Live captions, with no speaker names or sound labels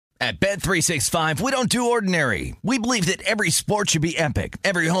At Bet365, we don't do ordinary. We believe that every sport should be epic.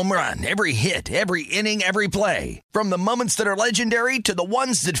 Every home run, every hit, every inning, every play. From the moments that are legendary to the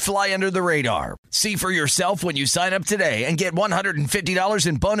ones that fly under the radar. See for yourself when you sign up today and get $150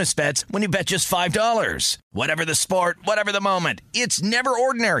 in bonus bets when you bet just $5. Whatever the sport, whatever the moment, it's never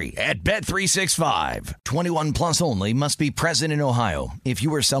ordinary at Bet365. 21 plus only. Must be present in Ohio. If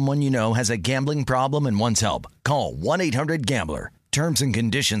you or someone you know has a gambling problem and wants help, call 1-800-GAMBLER. Terms and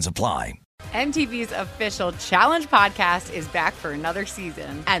conditions apply. MTV's official Challenge podcast is back for another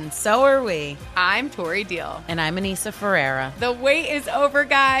season. And so are we. I'm Tori Deal. And I'm Anissa Ferreira. The wait is over,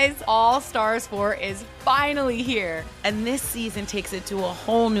 guys. All Stars 4 is finally here. And this season takes it to a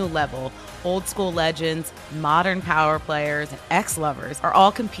whole new level. Old school legends, modern power players, and ex-lovers are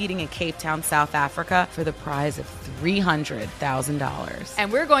all competing in Cape Town, South Africa for the prize of $300,000.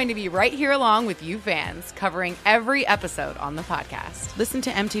 And we're going to be right here along with you fans, covering every episode on the podcast. Listen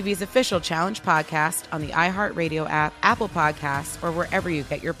to MTV's official Challenge podcast on the iHeartRadio app, Apple Podcasts, or wherever you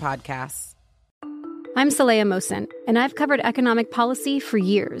get your podcasts. I'm Saleha Mohsin, and I've covered economic policy for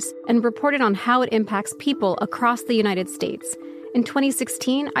years and reported on how it impacts people across the United States. In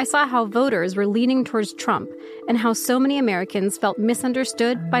 2016, I saw how voters were leaning towards Trump and how so many Americans felt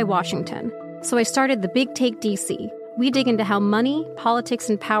misunderstood by Washington. So I started The Big Take DC. We dig into how money, politics,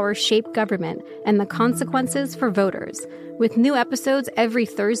 and power shape government and the consequences for voters. With new episodes every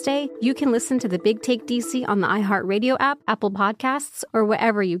Thursday, you can listen to The Big Take DC on the iHeartRadio app, Apple Podcasts, or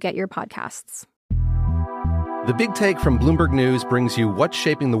wherever you get your podcasts. The Big Take from Bloomberg News brings you what's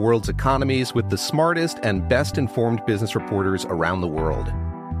shaping the world's economies with the smartest and best-informed business reporters around the world.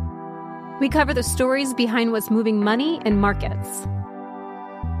 We cover the stories behind what's moving money and markets.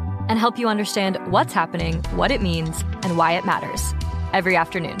 And help you understand what's happening, what it means, and why it matters. Every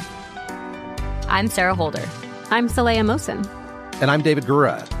afternoon. I'm Sarah Holder. I'm Saleha Mohsin. And I'm David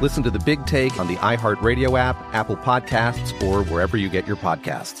Gura. Listen to The Big Take on the iHeartRadio app, Apple Podcasts, or wherever you get your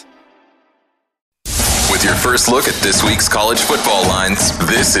podcasts. With your first look at this week's college football lines,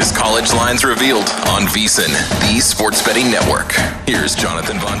 this is College Lines Revealed on VSiN, the sports betting network. Here's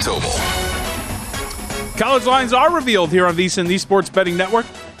Jonathan Von Tobel. College lines are revealed here on VSiN, the sports betting network.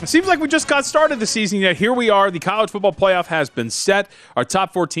 It seems like we just got started this season, yet here we are. The college football playoff has been set. Our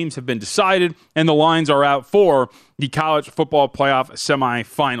top 4 teams have been decided, and the lines are out for the college football playoff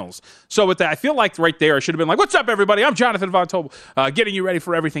semifinals. So with that, I feel like right there I should have been like, what's up, everybody? I'm Jonathan Von Tobel, getting you ready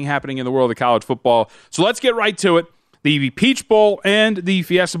for everything happening in the world of college football. So let's get right to it. The Peach Bowl and the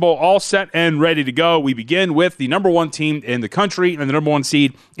Fiesta Bowl all set and ready to go. We begin with the number 1 team in the country and the number 1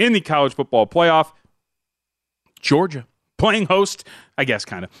 seed in the college football playoff, Georgia. Playing host, I guess,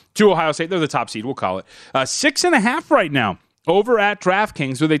 kind of, to Ohio State. They're the top seed, we'll call it. 6.5 right now over at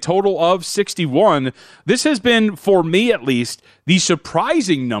DraftKings with a total of 61. This has been, for me at least, the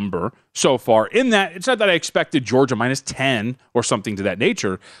surprising number so far, in that it's not that I expected Georgia minus 10 or something to that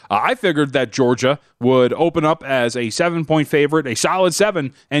nature. I figured that Georgia would open up as a 7-point favorite, a solid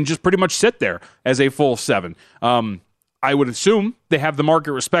 7, and just pretty much sit there as a full 7. I would assume they have the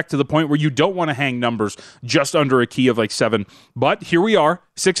market respect to the point where you don't want to hang numbers just under a key of like 7. But here we are.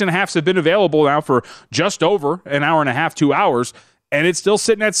 6.5s have been available now for just over an hour and a half, 2 hours, and it's still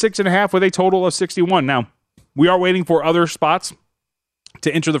sitting at 6.5 with a total of 61. Now, we are waiting for other spots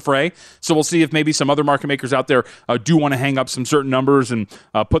to enter the fray. So we'll see if maybe some other market makers out there do want to hang up some certain numbers and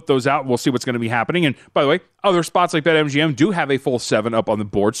put those out. We'll see what's going to be happening. And by the way, other spots like BetMGM do have a full 7 up on the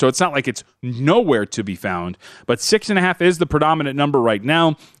board. So it's not like it's nowhere to be found. But 6.5 is the predominant number right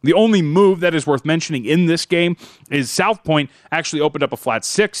now. The only move that is worth mentioning in this game is South Point actually opened up a flat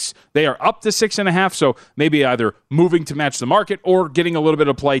 6. They are up to 6.5. So maybe either moving to match the market or getting a little bit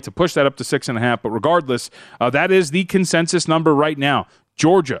of play to push that up to 6.5. But regardless, that is the consensus number right now.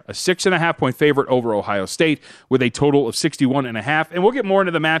 Georgia, a 6.5-point favorite over Ohio State with a total of 61.5. And we'll get more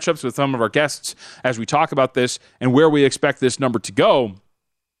into the matchups with some of our guests as we talk about this and where we expect this number to go.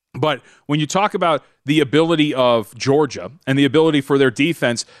 But when you talk about the ability of Georgia and the ability for their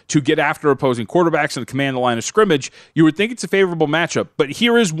defense to get after opposing quarterbacks and command the line of scrimmage, you would think it's a favorable matchup. But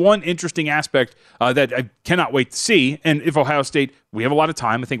here is one interesting aspect that I cannot wait to see. And if Ohio State, we have a lot of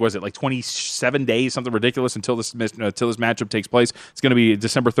time. I think, was it like 27 days, something ridiculous until this matchup takes place. It's going to be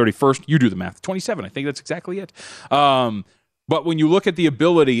December 31st. You do the math. 27. I think that's exactly it. But when you look at the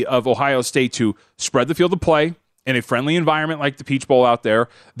ability of Ohio State to spread the field of play, in a friendly environment like the Peach Bowl out there,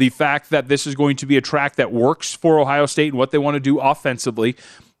 the fact that this is going to be a track that works for Ohio State and what they want to do offensively,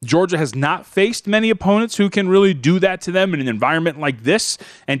 Georgia has not faced many opponents who can really do that to them in an environment like this,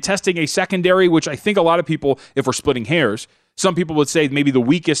 and testing a secondary, which I think a lot of people, if we're splitting hairs, some people would say maybe the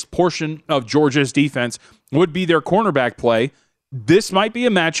weakest portion of Georgia's defense would be their cornerback play. this might be a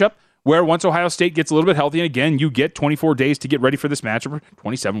matchup where once Ohio State gets a little bit healthy, and again, you get 24 days to get ready for this matchup, or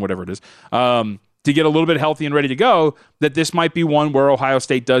 27, whatever it is, to get a little bit healthy and ready to go, that this might be one where Ohio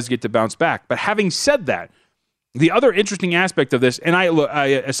State does get to bounce back. But having said that, the other interesting aspect of this, and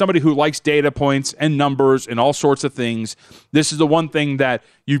I as somebody who likes data points and numbers and all sorts of things, this is the one thing that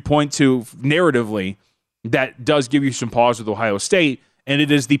you point to narratively that does give you some pause with Ohio State, and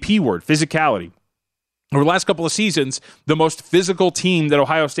it is the P word, physicality. Over the last couple of seasons, the most physical team that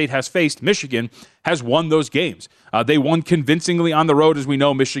Ohio State has faced, Michigan, has won those games. They won convincingly on the road, as we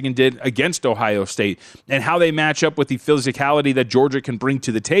know Michigan did against Ohio State. And how they match up with the physicality that Georgia can bring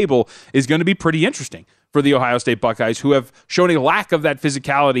to the table is going to be pretty interesting for the Ohio State Buckeyes, who have shown a lack of that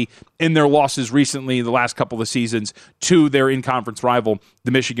physicality in their losses recently in the last couple of seasons to their in-conference rival,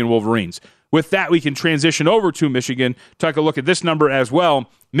 the Michigan Wolverines. With that, we can transition over to Michigan, take a look at this number as well.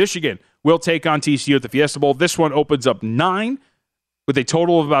 Michigan will take on TCU at the Fiesta Bowl. This one opens up 9 with a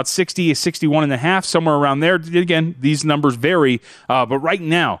total of about 60, 61.5, somewhere around there. Again, these numbers vary, but right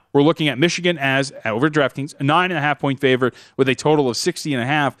now we're looking at Michigan as, over DraftKings, a 9.5-point favorite with a total of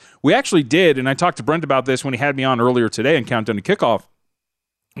 60.5. We actually did, and I talked to Brent about this when he had me on earlier today in Countdown to Kickoff.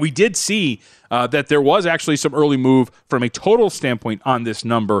 We did see that there was actually some early move from a total standpoint on this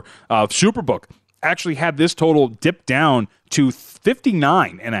number. Superbook actually had this total dip down to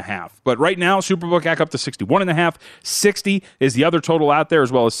 59.5. But right now, Superbook back up to 61.5. 60 is the other total out there,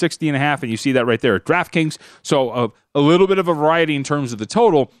 as well as 60.5, and you see that right there at DraftKings. So a little bit of a variety in terms of the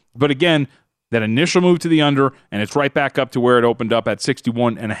total, but again, that initial move to the under, and it's right back up to where it opened up at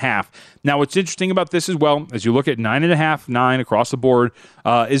 61.5. Now, what's interesting about this as well, as you look at 9.5, 9 across the board,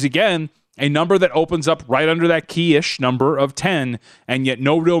 is again a number that opens up right under that key-ish number of 10, and yet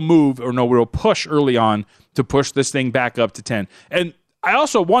no real move or no real push early on to push this thing back up to 10. And I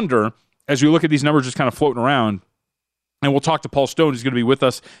also wonder, as we look at these numbers just kind of floating around, and we'll talk to Paul Stone, who's going to be with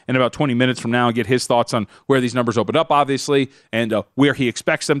us in about 20 minutes from now, and get his thoughts on where these numbers open up, obviously, and where he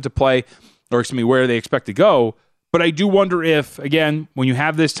expects them to play, or excuse me, where they expect to go. But I do wonder if, again, when you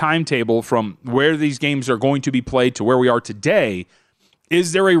have this timetable from where these games are going to be played to where we are today,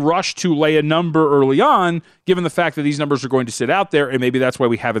 is there a rush to lay a number early on, given the fact that these numbers are going to sit out there, and maybe that's why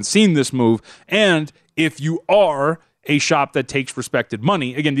we haven't seen this move? And if you are a shop that takes respected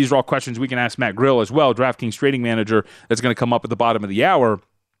money, again, these are all questions we can ask Matt Grill as well, DraftKings trading manager, that's going to come up at the bottom of the hour.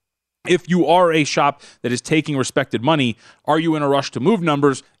 If you are a shop that is taking respected money, are you in a rush to move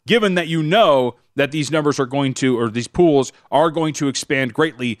numbers, given that you know that these numbers are going to, or these pools are going to expand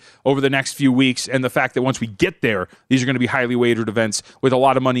greatly over the next few weeks, and the fact that once we get there, these are going to be highly wagered events with a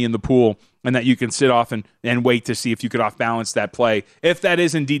lot of money in the pool, and that you can sit off and wait to see if you could off-balance that play, if that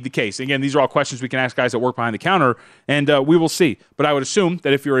is indeed the case. Again, these are all questions we can ask guys that work behind the counter, and we will see. But I would assume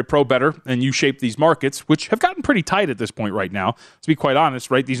that if you're a pro bettor and you shape these markets, which have gotten pretty tight at this point right now, to be quite honest,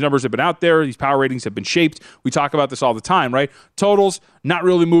 right? These numbers have been out there. These power ratings have been shaped. We talk about this all the time, right? Totals, not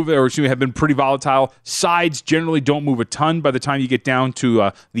really moving, or excuse me, have been pretty volatile. Sides generally don't move a ton by the time you get down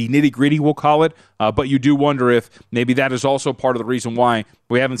to the nitty-gritty, we'll call it. But you do wonder if maybe that is also part of the reason why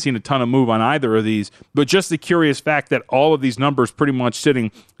we haven't seen a ton of move on either of these. But just the curious fact that all of these numbers pretty much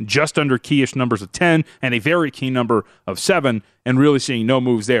sitting just under key-ish numbers of 10 and a very key number of 7, and really seeing no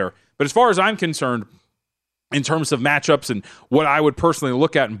moves there. But as far as I'm concerned, in terms of matchups and what I would personally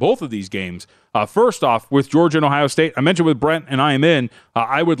look at in both of these games, first off, with Georgia and Ohio State, I mentioned with Brent and I am in,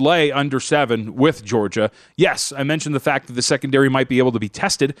 I would lay under 7 with Georgia. Yes, I mentioned the fact that the secondary might be able to be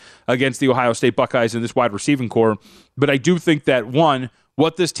tested against the Ohio State Buckeyes in this wide receiving core, but I do think that, one,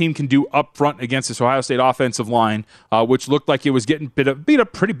 what this team can do up front against this Ohio State offensive line, which looked like it was getting beat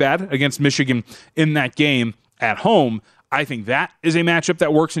up pretty bad against Michigan in that game at home, I think that is a matchup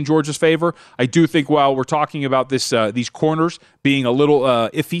that works in Georgia's favor. I do think while we're talking about this, these corners being a little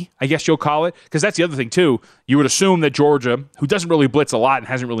iffy, I guess you'll call it, because that's the other thing too. You would assume that Georgia, who doesn't really blitz a lot and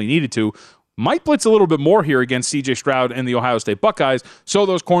hasn't really needed to, might blitz a little bit more here against C.J. Stroud and the Ohio State Buckeyes, so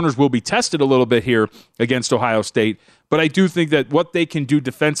those corners will be tested a little bit here against Ohio State. But I do think that what they can do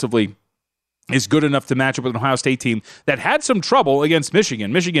defensively is good enough to match up with an Ohio State team that had some trouble against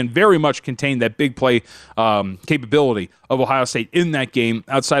Michigan. Michigan very much contained that big play capability of Ohio State in that game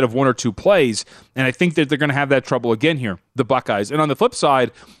outside of one or two plays, and I think that they're going to have that trouble again here, the Buckeyes. And on the flip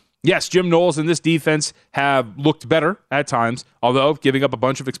side, yes, Jim Knowles and this defense have looked better at times, although giving up a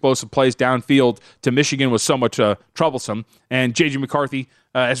bunch of explosive plays downfield to Michigan was somewhat troublesome. And J.J. McCarthy,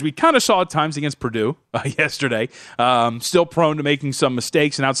 as we kind of saw at times against Purdue yesterday, still prone to making some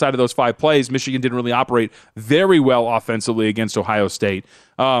mistakes. And outside of those 5 plays, Michigan didn't really operate very well offensively against Ohio State.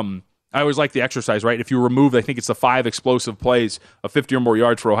 I always like the exercise, right? If you remove, I think it's the 5 explosive plays of 50 or more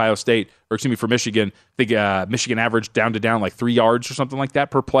yards for Ohio State, or excuse me, for Michigan. I think Michigan averaged down like 3 yards or something like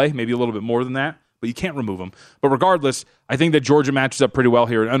that per play, maybe a little bit more than that, but you can't remove them. But regardless, I think that Georgia matches up pretty well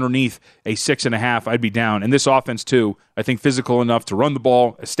here, and underneath a 6.5, I'd be down. And this offense, too, I think physical enough to run the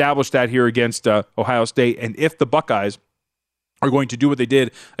ball, establish that here against Ohio State, and if the Buckeyes are going to do what they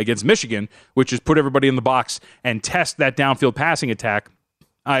did against Michigan, which is put everybody in the box and test that downfield passing attack,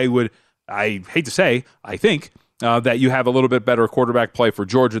 I hate to say, I think that you have a little bit better quarterback play for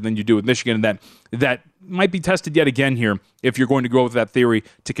Georgia than you do with Michigan, and that might be tested yet again here if you're going to go with that theory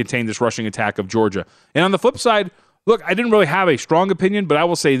to contain this rushing attack of Georgia. And on the flip side, look, I didn't really have a strong opinion, but I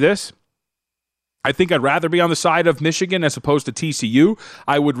will say this. I think I'd rather be on the side of Michigan as opposed to TCU.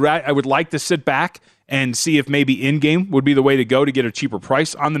 I would like to sit back and see if maybe in-game would be the way to go to get a cheaper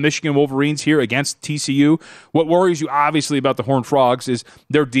price on the Michigan Wolverines here against TCU. What worries you, obviously, about the Horned Frogs is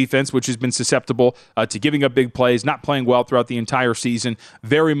their defense, which has been susceptible to giving up big plays, not playing well throughout the entire season,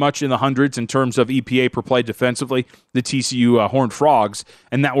 very much in the hundreds in terms of EPA per play defensively, the TCU Horned Frogs,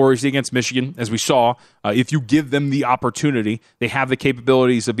 and that worries you against Michigan, as we saw. If you give them the opportunity, they have the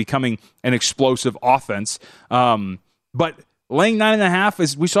capabilities of becoming an explosive offense. But laying 9.5,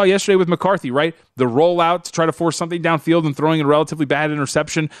 as we saw yesterday with McCarthy, right? The rollout to try to force something downfield and throwing a relatively bad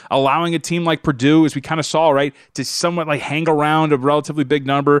interception, allowing a team like Purdue, as we kind of saw, right, to somewhat like hang around a relatively big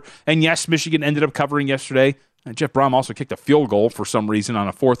number. And yes, Michigan ended up covering yesterday. And Jeff Brom also kicked a field goal for some reason on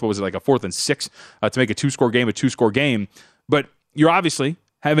a 4th and 6 to make a two-score game. But you're obviously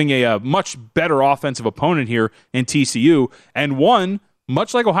having a much better offensive opponent here in TCU, and one,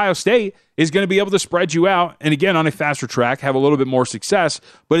 much like Ohio State, is going to be able to spread you out, and again, on a faster track, have a little bit more success,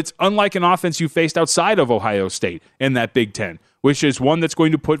 but it's unlike an offense you faced outside of Ohio State in that Big Ten, which is one that's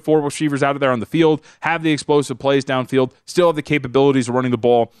going to put 4 receivers out of there on the field, have the explosive plays downfield, still have the capabilities of running the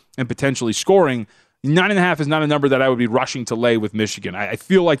ball and potentially scoring. 9.5 is not a number that I would be rushing to lay with Michigan. I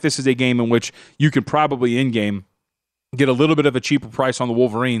feel like this is a game in which you can probably in-game get a little bit of a cheaper price on the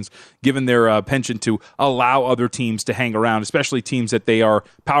Wolverines, given their penchant to allow other teams to hang around, especially teams that they are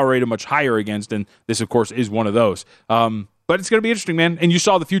power rated much higher against, and this, of course, is one of those. But it's going to be interesting, man. And you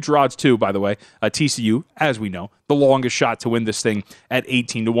saw the future odds, too, by the way. TCU, as we know, the longest shot to win this thing at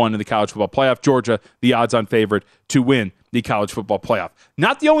 18-1 in the college football playoff. Georgia, the odds-on favorite to win the college football playoff.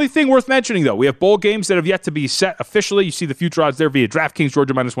 Not the only thing worth mentioning, though. We have bowl games that have yet to be set officially. You see the future odds there via DraftKings.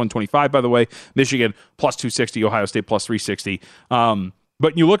 Georgia -125, by the way. Michigan +260. Ohio State +360.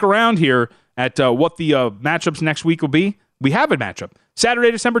 But you look around here at what the matchups next week will be. We have a matchup.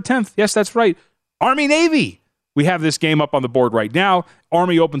 Saturday, December 10th. Yes, that's right. Army-Navy. We have this game up on the board right now.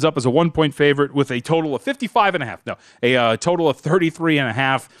 Army opens up as a 1-point favorite with a total of 55.5. No, a total of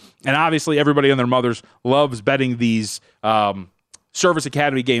 33.5. And obviously, everybody and their mothers loves betting these Service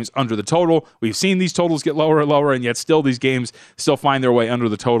Academy games under the total. We've seen these totals get lower and lower, and yet still these games still find their way under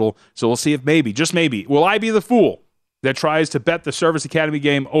the total. So we'll see if maybe, just maybe, will I be the fool that tries to bet the Service Academy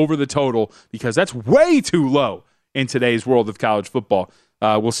game over the total, because that's way too low in today's world of college football.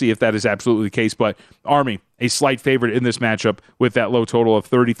 We'll see if that is absolutely the case, but Army, a slight favorite in this matchup with that low total of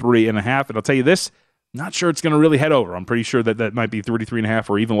 33.5. And I'll tell you this, not sure it's going to really head over. I'm pretty sure that might be 33.5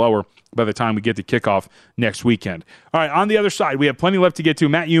 or even lower by the time we get to kickoff next weekend. All right, on the other side, we have plenty left to get to.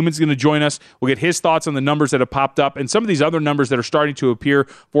 Matt Human's going to join us. We'll get his thoughts on the numbers that have popped up and some of these other numbers that are starting to appear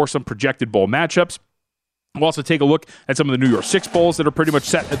for some projected bowl matchups. We'll also take a look at some of the New Year's Six Bowls that are pretty much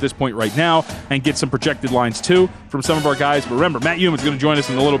set at this point right now and get some projected lines, too, from some of our guys. But remember, Matt Human's going to join us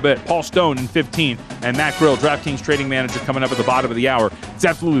in a little bit. Paul Stone in 15, and Matt Grill, DraftKings trading manager, coming up at the bottom of the hour. It's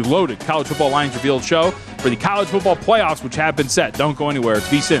absolutely loaded. College Football Lines Revealed show for the college football playoffs, which have been set. Don't go anywhere. It's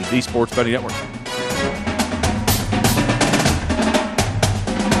VSiN, the Sports Betting Network.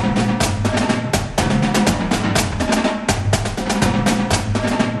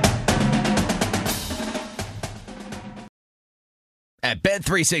 At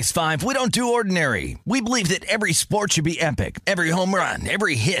Bet365, we don't do ordinary. We believe that every sport should be epic. Every home run,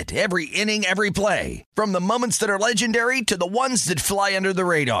 every hit, every inning, every play. From the moments that are legendary to the ones that fly under the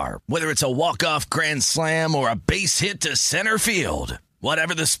radar. Whether it's a walk-off grand slam or a base hit to center field.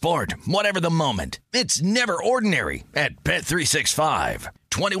 Whatever the sport, whatever the moment. It's never ordinary at Bet365.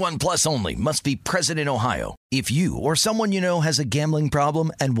 21 plus only. Must be present in Ohio. If you or someone you know has a gambling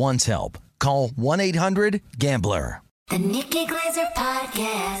problem and wants help, call 1-800-GAMBLER. The Nikki Glaser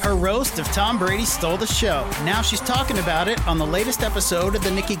Podcast. Her roast of Tom Brady stole the show. Now she's talking about it on the latest episode of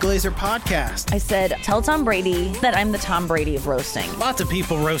the Nikki Glaser Podcast. I said, tell Tom Brady that I'm the Tom Brady of roasting. Lots of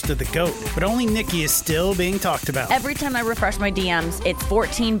people roasted the GOAT, but only Nikki is still being talked about. Every time I refresh my DMs, it's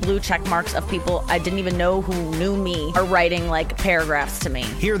 14 blue check marks of people I didn't even know who knew me are writing like paragraphs to me.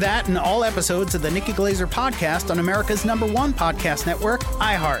 Hear that in all episodes of the Nikki Glaser Podcast on America's #1 podcast network,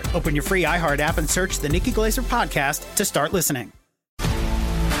 iHeart. Open your free iHeart app and search the Nikki Glaser Podcast to start listening.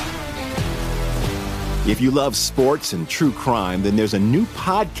 If you love sports and true crime, then there's a new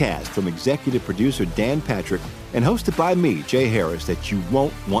podcast from executive producer Dan Patrick and hosted by me, Jay Harris, that you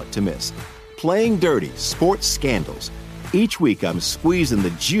won't want to miss. Playing Dirty: Sports Scandals. Each week, I'm squeezing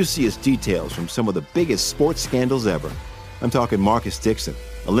the juiciest details from some of the biggest sports scandals ever. I'm talking Marcus Dixon,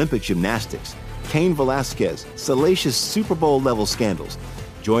 Olympic gymnastics, Cain Velasquez, salacious Super Bowl-level scandals.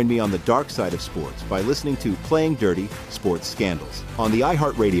 Join me on the dark side of sports by listening to Playing Dirty: Sports Scandals on the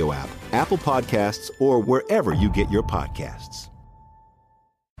iHeartRadio app, Apple Podcasts, or wherever you get your podcasts.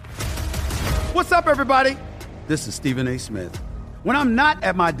 What's up, everybody? This is Stephen A. Smith. When I'm not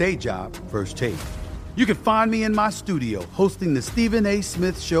at my day job, First Take, you can find me in my studio hosting the Stephen A.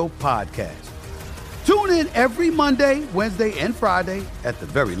 Smith Show podcast. Tune in every Monday, Wednesday, and Friday, at the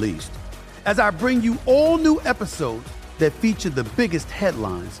very least, as I bring you all new episodes that feature the biggest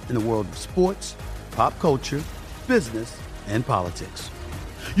headlines in the world of sports, pop culture, business, and politics.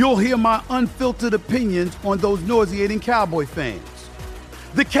 You'll hear my unfiltered opinions on those nauseating Cowboy fans,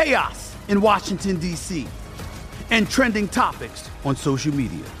 the chaos in Washington, D.C., and trending topics on social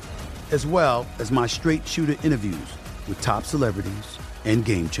media, as well as my straight shooter interviews with top celebrities and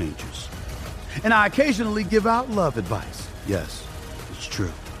game changers. And I occasionally give out love advice. Yes, it's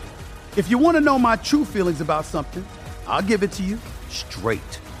true. If you want to know my true feelings about something, I'll give it to you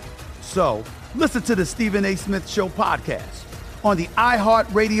straight. So, listen to the Stephen A. Smith Show podcast on the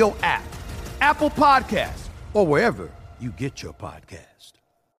iHeartRadio app, Apple Podcasts, or wherever you get your podcast.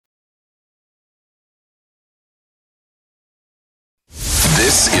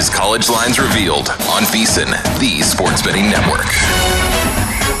 This is College Lines Revealed on VSiN, the Sports Betting Network.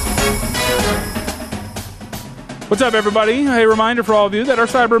 What's up, everybody? A reminder for all of you that our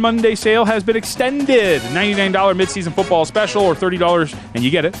Cyber Monday sale has been extended. $99 midseason football special, or $30, and you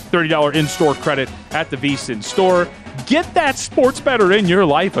get it, $30 in-store credit at the VSiN store. Get that sports bettor in your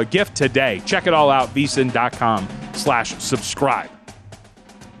life a gift today. Check it all out, vsin.com/subscribe.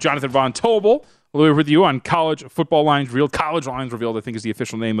 Jonathan Von Tobel, we're with you on College Football Lines Revealed. College Lines Revealed, I think, is the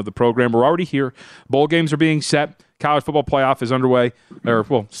official name of the program. We're already here. Bowl games are being set. College football playoff is underway, or,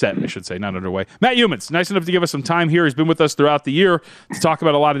 well, set, I should say, not underway. Matt Youmans, nice enough to give us some time here. He's been with us throughout the year to talk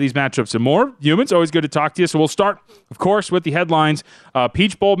about a lot of these matchups and more. Youmans, always good to talk to you. So we'll start, of course, with the headlines.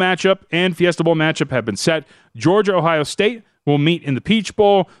 Peach Bowl matchup and Fiesta Bowl matchup have been set. Georgia, Ohio State will meet in the Peach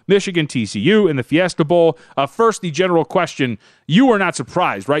Bowl. Michigan, TCU in the Fiesta Bowl. First, the general question. You were not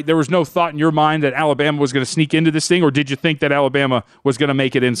surprised, right? There was no thought in your mind that Alabama was going to sneak into this thing, or did you think that Alabama was going to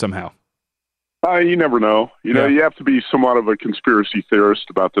make it in somehow? You never know. You know, you have to be somewhat of a conspiracy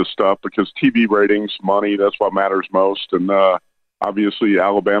theorist about this stuff because TV ratings, money, that's what matters most. And obviously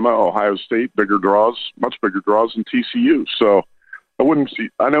Alabama, Ohio State, bigger draws, much bigger draws than TCU. So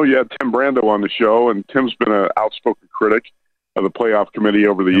I know you had Tim Brando on the show, and Tim's been an outspoken critic of the playoff committee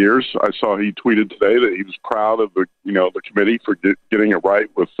over the years. I saw he tweeted today that he was proud of the committee for getting it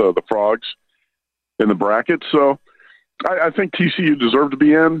right with the Frogs in the bracket. So I think TCU deserved to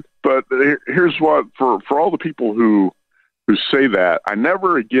be in, but here's what, for all the people who say that, I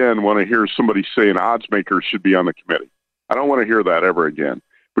never again want to hear somebody say an odds maker should be on the committee. I don't want to hear that ever again,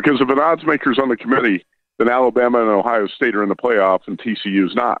 because if an odds maker's on the committee, then Alabama and Ohio State are in the playoff and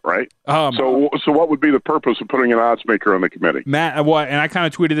TCU's not, right? So what would be the purpose of putting an odds maker on the committee? Matt, and I kind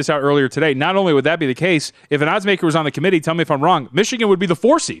of tweeted this out earlier today. Not only would that be the case, if an odds maker was on the committee, tell me if I'm wrong, Michigan would be the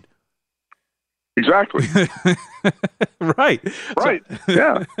 4 seed. Exactly. Right.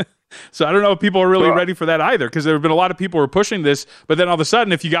 Yeah. So I don't know if people are really ready for that either, because there have been a lot of people who are pushing this, but then all of a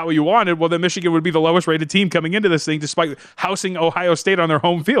sudden, if you got what you wanted, well, then Michigan would be the lowest rated team coming into this thing, despite housing Ohio State on their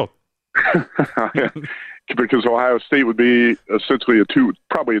home field. Because Ohio State would be essentially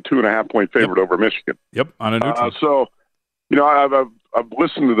probably a 2.5 point favorite over Michigan. Yep, on a neutral. So, I've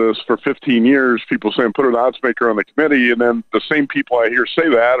listened to this for 15 years, people saying put an odds maker on the committee, and then the same people I hear say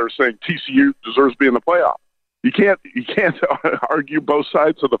that are saying TCU deserves to be in the playoff. You can't argue both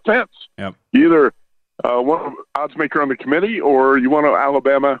sides of the fence. Yep. You either want an odds maker on the committee, or you want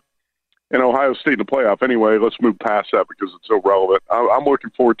Alabama and Ohio State in the playoff. Anyway, let's move past that because it's so relevant. I'm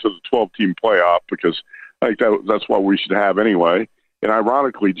looking forward to the 12-team playoff because I think that's what we should have anyway. And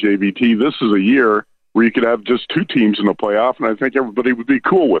ironically, JVT, this is a year where you could have just two teams in the playoff, and I think everybody would be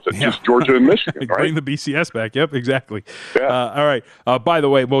cool with it, just Georgia and Michigan, right? Bring the BCS back. Yep, exactly. Yeah. All right. By the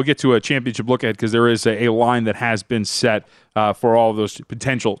way, we'll get to a championship look ahead because there is a line that has been set for all of those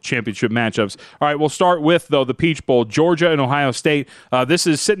potential championship matchups. All right, we'll start with, though, the Peach Bowl, Georgia and Ohio State. This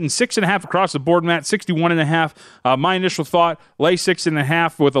is sitting 6.5 across the board, Matt, 61.5. My initial thought, lay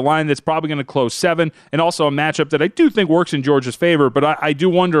 6.5 with a line that's probably going to close 7, and also a matchup that I do think works in Georgia's favor, but I do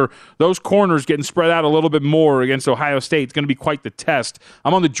wonder, those corners getting spread out a little bit more against Ohio State. It's going to be quite the test.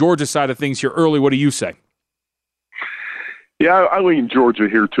 I'm on the Georgia side of things here early. What do you say? Yeah, I lean Georgia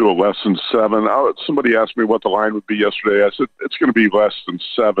here to a less than 7. Somebody asked me what the line would be yesterday. I said it's going to be less than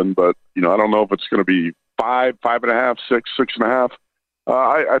 7, but I don't know if it's going to be 5, 5.5, 6, 6.5.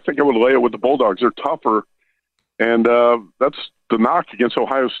 I think I would lay it with the Bulldogs. They're tougher, and that's the knock against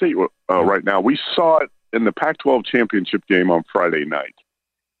Ohio State right now. We saw it in the Pac-12 championship game on Friday night,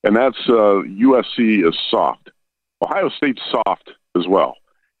 and that's USC is soft. Ohio State's soft as well.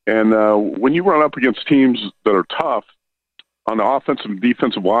 And when you run up against teams that are tough, on the offensive and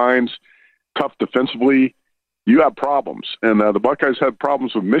defensive lines, tough defensively, you have problems. And the Buckeyes had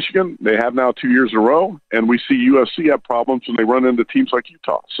problems with Michigan. They have now 2 years in a row. And we see USC have problems when they run into teams like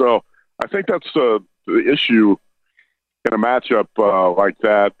Utah. So I think that's the issue in a matchup like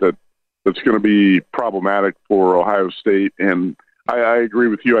that's going to be problematic for Ohio State. And I agree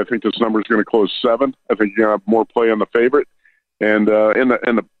with you. I think this number is going to close 7. I think you're going to have more play on the favorite. And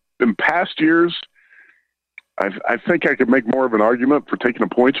in past years, I think I could make more of an argument for taking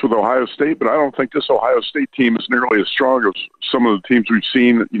the points with Ohio State, but I don't think this Ohio State team is nearly as strong as some of the teams we've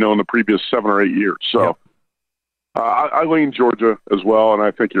seen, in the previous 7 or 8 years. So I lean Georgia as well, and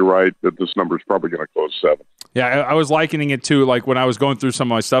I think you're right that this number is probably going to close 7. Yeah, I was likening it to, like, when I was going through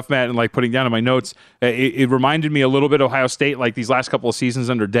some of my stuff, Matt, and, like, putting down in my notes, it reminded me a little bit of Ohio State, like, these last couple of seasons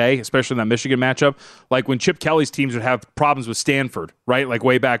under Day, especially in that Michigan matchup. Like, when Chip Kelly's teams would have problems with Stanford, right? Like,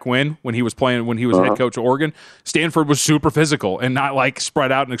 way back when he was head coach of Oregon, Stanford was super physical and not, like,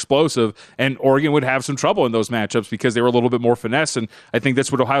 spread out and explosive, and Oregon would have some trouble in those matchups because they were a little bit more finesse, and I think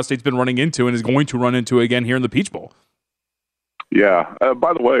that's what Ohio State's been running into and is going to run into again here in the Peach Bowl. Yeah.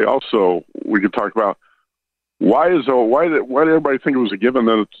 By the way, also, we could talk about why did everybody think it was a given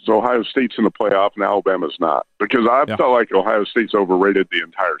that it's Ohio State's in the playoff and Alabama's not? Because I felt like Ohio State's overrated the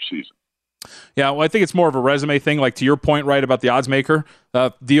entire season. Yeah, well, I think it's more of a resume thing. Like, to your point, right, about the odds maker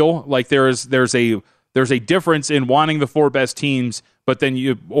deal. Like, there's a difference in wanting the 4 best teams, but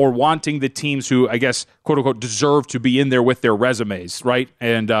then wanting the teams who, I guess, quote unquote, deserve to be in there with their resumes, right?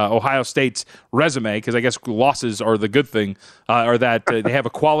 And Ohio State's resume, because I guess losses are the good thing, are that they have a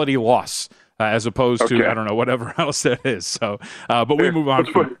quality loss. As opposed to, I don't know, whatever else that is. So, but we move on.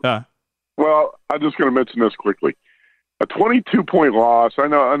 Well, I'm just going to mention this quickly. A 22-point loss, I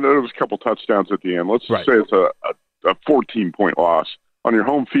know there was a couple touchdowns at the end. Let's just say it's a 14-point loss on your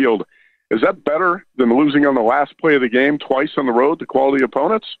home field. Is that better than losing on the last play of the game twice on the road to quality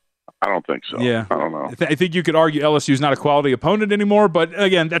opponents? I don't think so. Yeah. I don't know. I think you could argue LSU's not a quality opponent anymore, but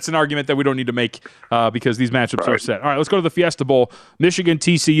again, that's an argument that we don't need to make because these matchups are set. All right, let's go to the Fiesta Bowl, Michigan,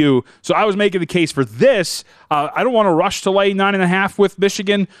 TCU. So I was making the case for this. I don't want to rush to lay 9.5 with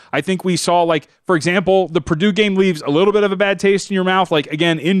Michigan. I think we saw, like, for example, the Purdue game leaves a little bit of a bad taste in your mouth. Like,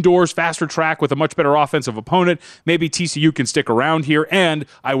 again, indoors, faster track with a much better offensive opponent. Maybe TCU can stick around here. And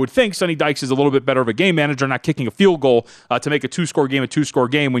I would think Sonny Dykes is a little bit better of a game manager, not kicking a field goal to make a two-score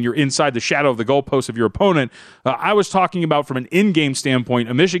game when you're inside the shadow of the goalpost of your opponent. I was talking about, from an in-game standpoint,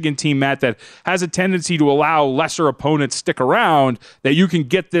 a Michigan team, Matt, that has a tendency to allow lesser opponents stick around, that you can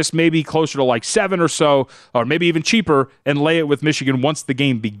get this maybe closer to like 7 or so, or maybe even cheaper, and lay it with Michigan once the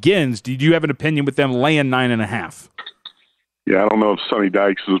game begins. Do you have an opinion with them laying 9.5? Yeah, I don't know if Sonny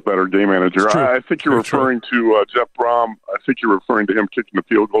Dykes is a better game manager. I think you're referring to Jeff Brom. I think you're referring to him kicking the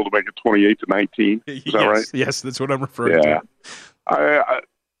field goal to make it 28-19. Is that right? Yes, that's what I'm referring to.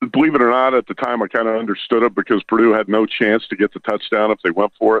 I believe it or not, at the time I kind of understood it because Purdue had no chance to get the touchdown if they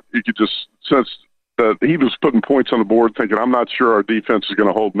went for it. You could just sense that he was putting points on the board thinking, I'm not sure our defense is going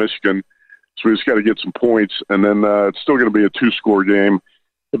to hold Michigan, so we just got to get some points. And then it's still going to be a 2-score game.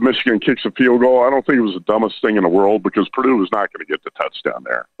 If Michigan kicks a field goal, I don't think it was the dumbest thing in the world because Purdue was not going to get the touchdown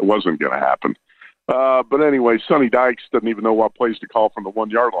there. It wasn't going to happen. But anyway, Sonny Dykes doesn't even know what plays to call from the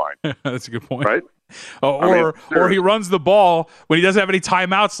 1-yard line. That's a good point. Right? Or he runs the ball when he doesn't have any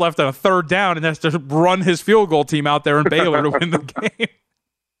timeouts left on a 3rd down and has to run his field goal team out there in Baylor to win the game.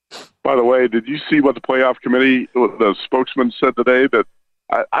 By the way, did you see what the playoff committee, the spokesman said today? That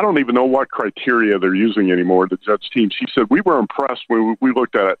I don't even know what criteria they're using anymore to judge teams. He said, we were impressed when we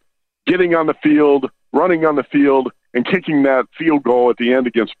looked at it. Getting on the field, running on the field, and kicking that field goal at the end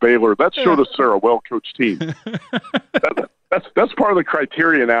against Baylor, that showed us they're a well-coached team. That's part of the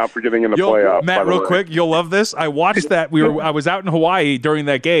criteria now for getting in the playoff. Matt, real quick, you'll love this. I watched that. I was out in Hawaii during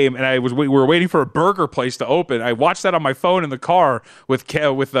that game, and we were waiting for a burger place to open. I watched that on my phone in the car with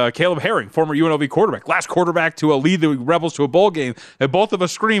Caleb Herring, former UNLV quarterback, last quarterback to lead the Rebels to a bowl game, and both of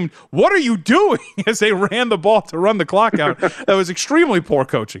us screamed, "What are you doing?" as they ran the ball to run the clock out. That was extremely poor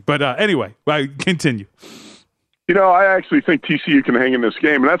coaching. But anyway, I continue. I actually think TCU can hang in this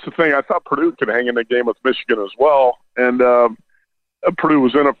game, and that's the thing. I thought Purdue could hang in the game with Michigan as well, and Purdue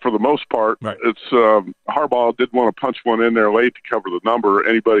was in it for the most part. Right. It's Harbaugh did want to punch one in there late to cover the number.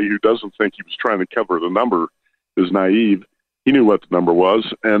 Anybody who doesn't think he was trying to cover the number is naive. He knew what the number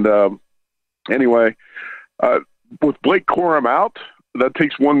was, and anyway, with Blake Corum out, that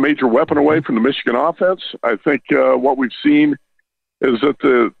takes one major weapon away from the Michigan offense. I think what we've seen is that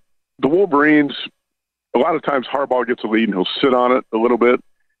the Wolverines, a lot of times Harbaugh gets a lead and he'll sit on it a little bit.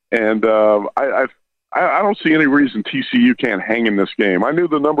 And I don't see any reason TCU can't hang in this game. I knew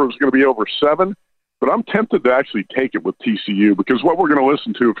the number was going to be over 7, but I'm tempted to actually take it with TCU because what we're going to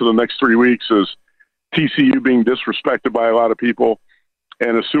listen to for the next 3 weeks is TCU being disrespected by a lot of people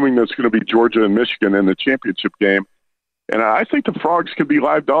and assuming that it's going to be Georgia and Michigan in the championship game. And I think the Frogs could be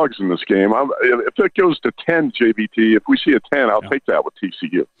live dogs in this game. If it goes to 10, JVT, if we see a 10, I'll take that with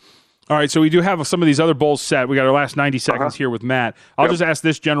TCU. All right, so we do have some of these other bowls set. We got our last 90 seconds here with Matt. I'll just ask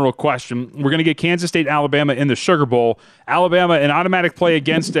this general question. We're going to get Kansas State, Alabama in the Sugar Bowl. Alabama, an automatic play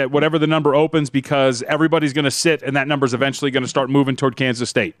against it, whatever the number opens, because everybody's going to sit, and that number's eventually going to start moving toward Kansas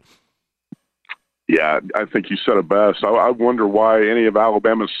State. Yeah, I think you said it best. I wonder why any of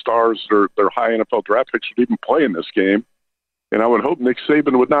Alabama's stars, their high NFL draft picks, would even play in this game. And I would hope Nick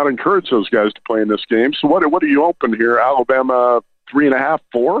Saban would not encourage those guys to play in this game. So what do you open here? Alabama 3.5,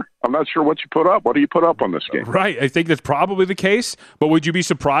 4? I'm not sure what you put up. What do you put up on this game? Right. I think that's probably the case. But would you be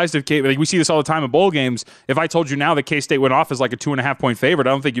surprised if we see this all the time in bowl games? If I told you now that K-State went off as like a 2.5-point favorite,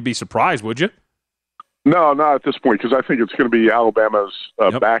 I don't think you'd be surprised, would you? No, not at this point, because I think it's going to be Alabama's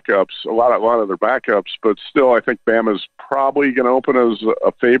backups, a lot of their backups. But still, I think Bama's probably going to open as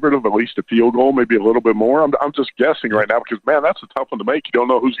a favorite of at least a field goal, maybe a little bit more. I'm just guessing right now because, man, that's a tough one to make. You don't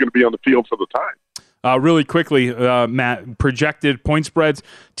know who's going to be on the field for the time. Really quickly, Matt, projected point spreads.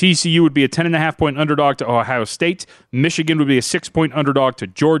 TCU would be a 10.5-point underdog to Ohio State. Michigan would be a 6-point underdog to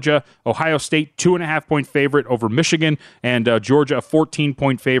Georgia. Ohio State, 2.5-point favorite over Michigan. And Georgia, a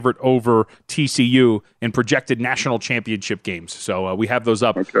 14-point favorite over TCU in projected national championship games. So we have those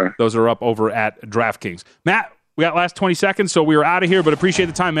up. Okay. Those are up over at DraftKings. Matt, we got last 20 seconds, so we are out of here, but appreciate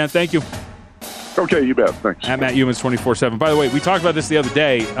the time, man. Thank you. Okay, you bet. Thanks. At Matt Youmans 24/7. By the way, we talked about this the other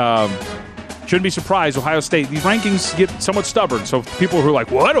day. Shouldn't be surprised, Ohio State, these rankings get somewhat stubborn. So people who are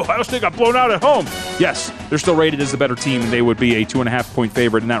like, what? Ohio State got blown out at home. Yes, they're still rated as the better team, and they would be a 2.5-point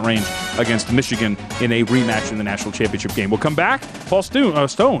favorite in that range against Michigan in a rematch in the national championship game. We'll come back. Paul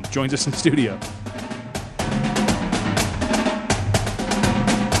Stone joins us in the studio.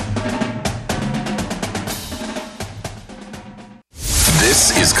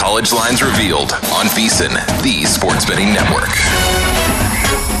 This is College Lines Revealed on VSiN, the Sports Betting Network.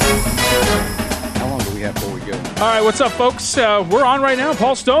 Before we go. All right, what's up, folks? We're on right now.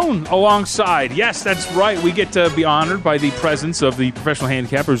 Paul Stone alongside. Yes, that's right. We get to be honored by the presence of the professional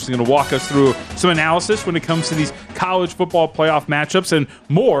handicapper who's going to walk us through some analysis when it comes to these college football playoff matchups, and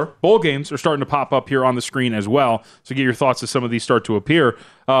more bowl games are starting to pop up here on the screen as well. So get your thoughts as some of these start to appear.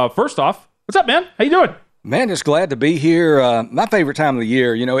 First off, what's up, man? How you doing? Man, just glad to be here. My favorite time of the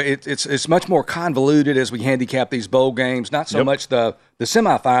year. You know, it's much more convoluted as we handicap these bowl games. Not so much the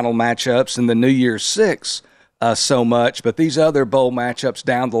semifinal matchups and the New Year's Six so much, but these other bowl matchups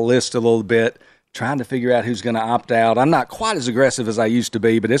down the list a little bit, trying to figure out who's going to opt out. I'm not quite as aggressive as I used to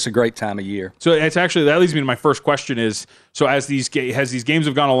be, but it's a great time of year. So it's actually, that leads me to my first question is, so as these games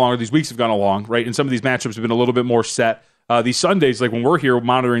have gone along, or these weeks have gone along, right, and some of these matchups have been a little bit more set, these Sundays, like when we're here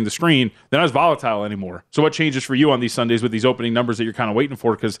monitoring the screen, they're not as volatile anymore. So what changes for you on these Sundays with these opening numbers that you're kind of waiting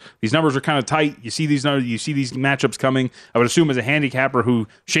for? Because these numbers are kind of tight. You see these numbers, you see these matchups coming. I would assume as a handicapper who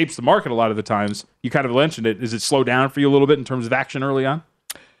shapes the market a lot of the times, you kind of mentioned it. Does it slow down for you a little bit in terms of action early on?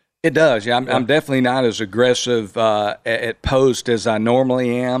 It does. Yeah, I'm definitely not as aggressive at post as I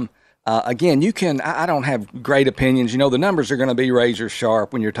normally am. Again, I don't have great opinions. You know, the numbers are going to be razor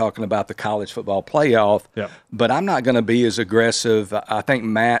sharp when you're talking about the college football playoff, but I'm not going to be as aggressive. I think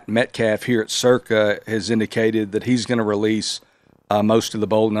Matt Metcalf here at Circa has indicated that he's going to release most of the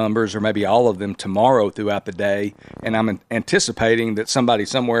bowl numbers, or maybe all of them, tomorrow throughout the day, and I'm anticipating that somebody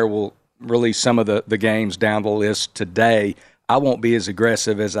somewhere will release some of the games down the list today. I won't be as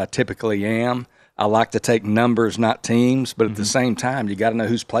aggressive as I typically am. I like to take numbers, not teams, but at the same time, you got to know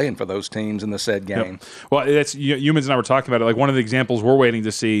who's playing for those teams in the said game. Yep. Well, that's Humans and I were talking about it. Like one of the examples we're waiting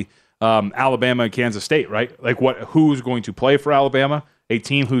to see, Alabama and Kansas State, right? Like who's going to play for Alabama? A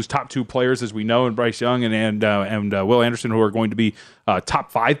team whose top two players, as we know, in Bryce Young and Will Anderson, who are going to be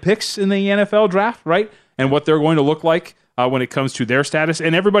top 5 picks in the NFL draft, right? And what they're going to look like when it comes to their status,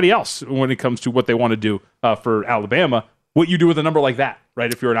 and everybody else when it comes to what they want to do for Alabama. What you do with a number like that,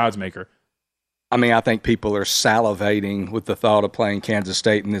 right? If you're an odds maker. I mean, I think people are salivating with the thought of playing Kansas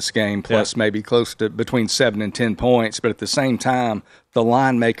State in this game, plus maybe close to between 7 and 10 points. But at the same time, the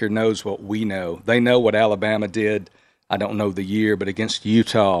line maker knows what we know. They know what Alabama did, I don't know the year, but against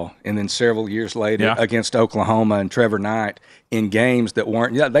Utah, and then several years later against Oklahoma and Trevor Knight in games that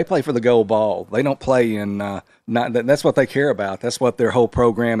weren't. Yeah, they play for the gold ball. They don't play in. That's what they care about. That's what their whole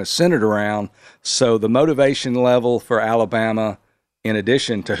program is centered around. So the motivation level for Alabama, in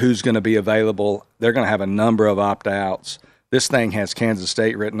addition to who's going to be available, they're going to have a number of opt-outs. This thing has Kansas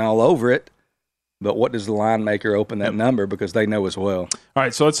State written all over it, but what does the line maker open that number? Because they know as well. All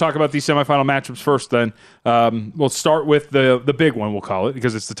right, so let's talk about these semifinal matchups first then. We'll start with the big one, we'll call it,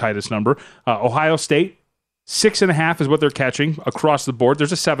 because it's the tightest number. Ohio State, 6.5 is what they're catching across the board.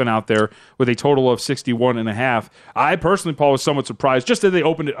 There's a 7 out there with a total of 61.5. I personally, Paul, was somewhat surprised just that they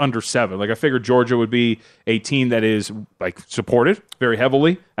opened it under 7. Like I figured Georgia would be a team that is like supported very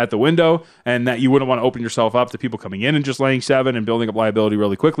heavily at the window, and that you wouldn't want to open yourself up to people coming in and just laying 7 and building up liability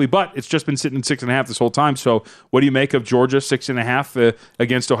really quickly. But it's just been sitting at 6.5 this whole time. So what do you make of Georgia 6.5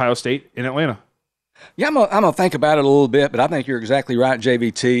 against Ohio State in Atlanta? Yeah, I'm gonna think about it a little bit, but I think you're exactly right,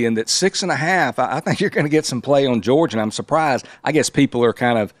 JVT, in that 6.5, I think you're going to get some play on Georgia, and I'm surprised. I guess people are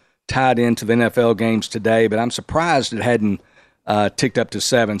kind of tied into the NFL games today, but I'm surprised it hadn't ticked up to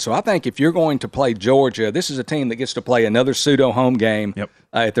 7. So I think if you're going to play Georgia, this is a team that gets to play another pseudo home game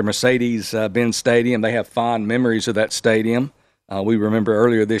at their Mercedes-Benz Stadium. They have fond memories of that stadium. We remember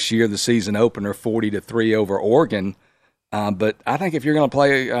earlier this year the season opener, 40-3 over Oregon. But I think if you're going to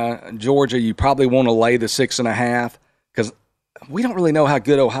play Georgia, you probably want to lay the 6.5 because we don't really know how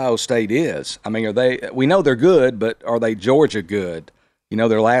good Ohio State is. I mean, we know they're good, but are they Georgia good? You know,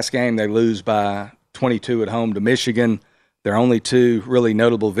 their last game they lose by 22 at home to Michigan. Their only 2 really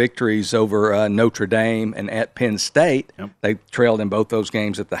notable victories over Notre Dame and at Penn State. They trailed in both those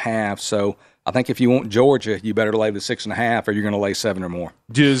games at the half. So I think if you want Georgia, you better lay the 6.5 or you're going to lay 7 or more.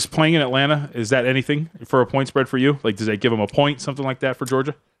 Does playing in Atlanta, is that anything for a point spread for you? Like, does that give them a point, something like that for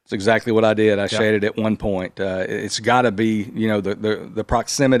Georgia? It's exactly what I did. I shaded at 1 point. It's got to be, the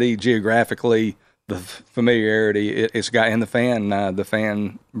proximity geographically, the familiarity. It's got in the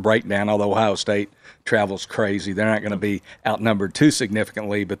fan breakdown, although Ohio State travels crazy. They're not going to be outnumbered too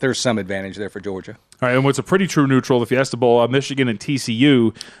significantly, but there's some advantage there for Georgia. All right, and what's a pretty true neutral, the Fiesta Bowl, Michigan and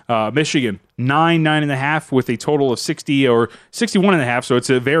TCU. Michigan, 9.5 with a total of 60 or 61.5, so it's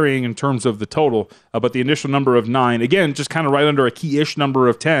varying in terms of the total, but the initial number of 9. Again, just kind of right under a key-ish number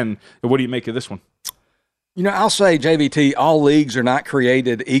of 10. What do you make of this one? I'll say, JVT, all leagues are not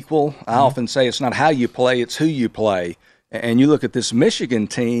created equal. I often say it's not how you play, it's who you play. And you look at this Michigan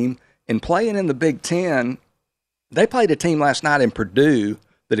team, and playing in the Big Ten, they played a team last night in Purdue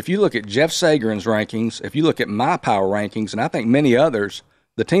that if you look at Jeff Sagarin's rankings, if you look at my power rankings, and I think many others,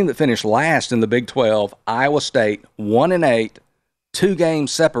 the team that finished last in the Big 12, Iowa State, 1-8, 2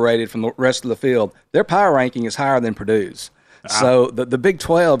 games separated from the rest of the field, their power ranking is higher than Purdue's. So the Big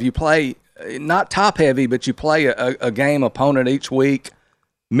 12, you play not top-heavy, but you play a game opponent each week.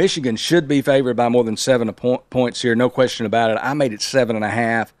 Michigan should be favored by more than 7 points here, no question about it. I made it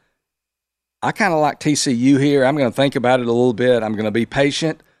 7.5. I kind of like TCU here. I'm going to think about it a little bit. I'm going to be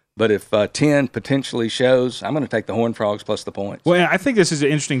patient. But if 10 potentially shows, I'm going to take the Horned Frogs plus the points. Well, I think this is an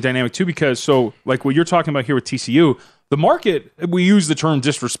interesting dynamic, too, because like what you're talking about here with TCU, the market, we use the term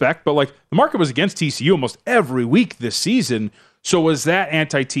disrespect, but like the market was against TCU almost every week this season. So was that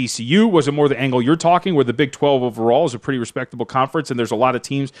anti-TCU? Was it more the angle you're talking, where the Big 12 overall is a pretty respectable conference and there's a lot of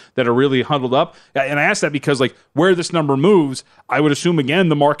teams that are really huddled up? And I ask that because, like, where this number moves, I would assume, again,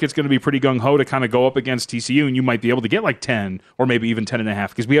 the market's going to be pretty gung-ho to kind of go up against TCU, and you might be able to get like 10 or maybe even 10.5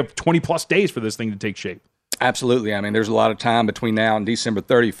 because we have 20-plus days for this thing to take shape. Absolutely. I mean, there's a lot of time between now and December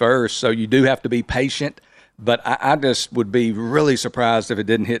 31st, so you do have to be patient. But I just would be really surprised if it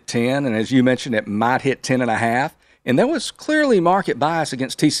didn't hit 10. And as you mentioned, it might hit 10.5. And there was clearly market bias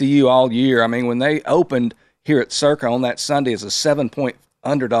against TCU all year. I mean, when they opened here at Circa on that Sunday as a 7-point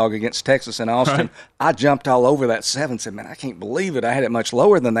underdog against Texas and Austin, right, I jumped all over that 7, said, man, I can't believe it. I had it much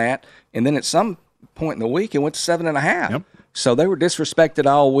lower than that. And then at some point in the week, it went to 7.5. Yep. So they were disrespected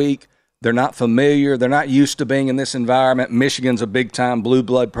all week. They're not familiar. They're not used to being in this environment. Michigan's a big-time blue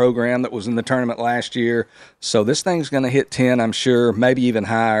blood program that was in the tournament last year. So this thing's going to hit 10, I'm sure, maybe even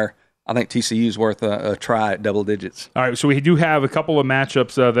higher. I think TCU's worth a try at double digits. All right, so we do have a couple of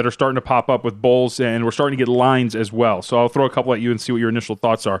matchups that are starting to pop up with bowls, and we're starting to get lines as well. So I'll throw a couple at you and see what your initial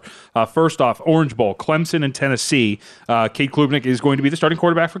thoughts are. First off, Orange Bowl, Clemson and Tennessee. Cade Klubnik is going to be the starting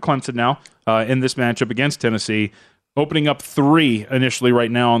quarterback for Clemson now in this matchup against Tennessee. Opening up 3 initially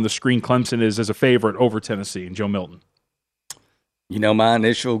right now on the screen, Clemson is as a favorite over Tennessee and Joe Milton. You know, my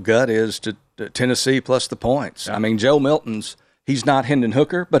initial gut is to Tennessee plus the points. Yeah. I mean, Joe Milton's, he's not Hendon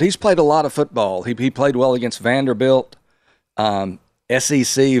Hooker, but he's played a lot of football. He played well against Vanderbilt.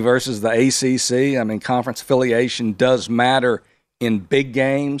 SEC versus the ACC. I mean, conference affiliation does matter in big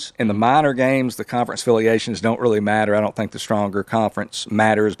games. In the minor games, the conference affiliations don't really matter. I don't think the stronger conference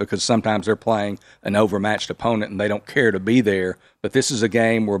matters because sometimes they're playing an overmatched opponent and they don't care to be there. But this is a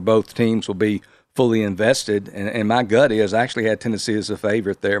game where both teams will be fully invested, and my gut is, I actually had Tennessee as a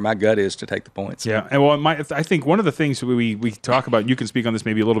favorite there. My gut is to take the points. Yeah, and well, I think one of the things we talk about, and you can speak on this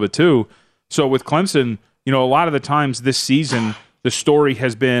maybe a little bit too, so with Clemson, you know, a lot of the times this season, the story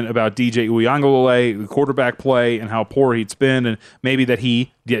has been about DJ Uiagalelei, quarterback play, and how poor he's been, and maybe that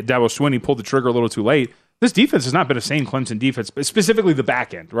Dabo Swinney pulled the trigger a little too late. This defense has not been a same Clemson defense, but specifically the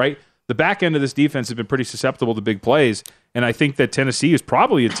back end, right? The back end of this defense has been pretty susceptible to big plays, and I think that Tennessee is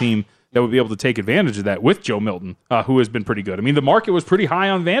probably a team that would be able to take advantage of that with Joe Milton, who has been pretty good. I mean, the market was pretty high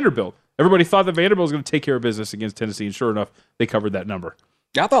on Vanderbilt. Everybody thought that Vanderbilt was going to take care of business against Tennessee, and sure enough, they covered that number.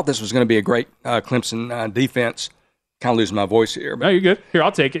 I thought this was going to be a great Clemson defense. Kind of losing my voice here. But. No, you're good. Here,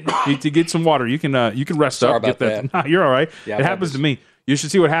 I'll take it. You need to get some water. You can rest Sorry up. About get that. No, you're all right. Yeah, it happens to me. You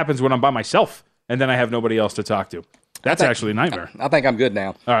should see what happens when I'm by myself, and then I have nobody else to talk to. That's actually a nightmare. I think I'm good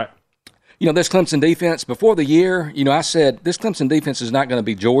now. All right. You know, this Clemson defense, before the year, you know, I said this Clemson defense is not going to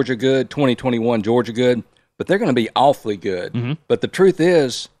be Georgia good, 2021 Georgia good, but they're going to be awfully good. Mm-hmm. But the truth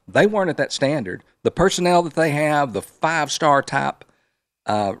is, they weren't at that standard. The personnel that they have, the 5-star type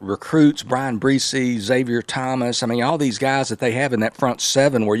recruits, Brian Bresee, Xavier Thomas, I mean, all these guys that they have in that front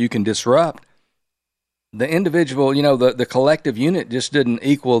 7 where you can disrupt, the individual, you know, the collective unit just didn't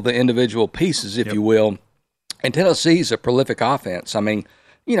equal the individual pieces, if you will. And Tennessee's a prolific offense. I mean,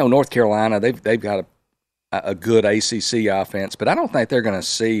 you know, North Carolina, they've got a good ACC offense, but I don't think they're going to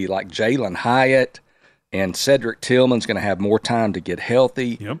see like Jalen Hyatt and Cedric Tillman's going to have more time to get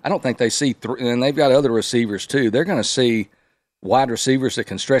healthy. Yep. I don't think they see and they've got other receivers too. They're going to see wide receivers that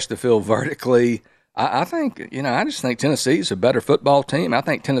can stretch the field vertically. I think, you know, I just think Tennessee's a better football team. I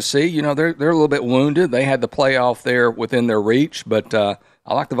think Tennessee, you know, they're a little bit wounded. They had the playoff there within their reach, but I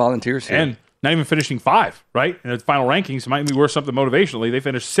like the Volunteers here. And not even finishing 5, right? In the final rankings, it might be worth something motivationally. They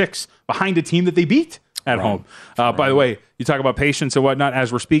finished 6 behind a team that they beat at home. By the way, you talk about patience and whatnot.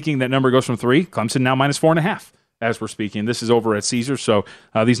 As we're speaking, that number goes from 3. Clemson now minus 4.5 as we're speaking. This is over at Caesars, so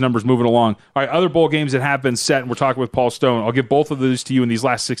these numbers moving along. All right, other bowl games that have been set, and we're talking with Paul Stone. I'll give both of those to you in these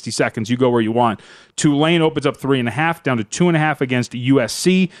last 60 seconds. You go where you want. Tulane opens up 3.5, down to 2.5 against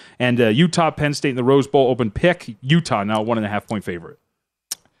USC, and Utah, Penn State in the Rose Bowl open pick. Utah now 1.5-point favorite.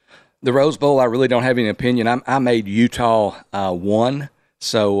 The Rose Bowl, I really don't have any opinion. I made Utah 1.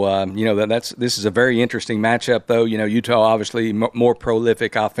 So, you know, this is a very interesting matchup, though. You know, Utah obviously more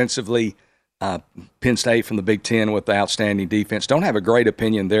prolific offensively. Penn State from the Big Ten with the outstanding defense. Don't have a great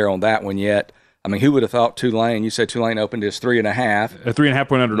opinion there on that one yet. I mean, who would have thought Tulane? You said Tulane opened as 3.5. A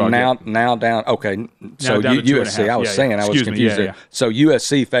 3.5-point underdog. Now down. Okay, so down to USC. I was saying I was confused there. So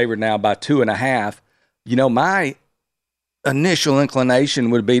USC favored now by 2.5. You know, my initial inclination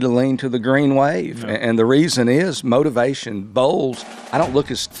would be to lean to the green wave, and the reason is motivation. Bowls, I don't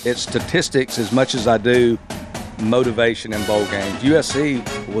look at statistics as much as I do motivation in bowl games. USC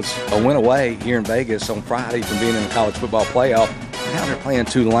was a win away here in Vegas on Friday from being in the college football playoff. Now they're playing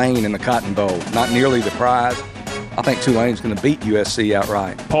Tulane in the Cotton Bowl. Not nearly the prize. I think Tulane's going to beat USC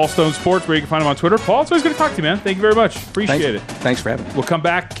outright. Paul Stone Sports, where you can find him on Twitter. Paul, it's always good to talk to you, man. Thank you very much. Appreciate it. Thanks for having me. We'll come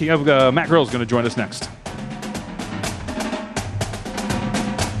back. Matt Grill's going to join us next.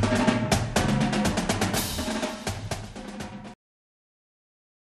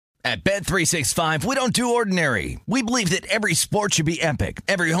 At Bet365, we don't do ordinary. We believe that every sport should be epic.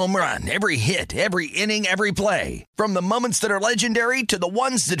 Every home run, every hit, every inning, every play. From the moments that are legendary to the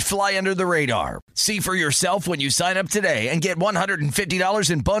ones that fly under the radar. See for yourself when you sign up today and get $150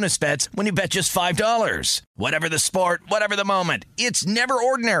 in bonus bets when you bet just $5. Whatever the sport, whatever the moment, it's never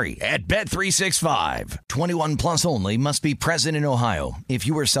ordinary at Bet365. 21 plus only. Must be present in Ohio. If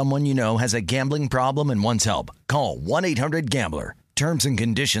you or someone you know has a gambling problem and wants help, call 1-800-GAMBLER. Terms and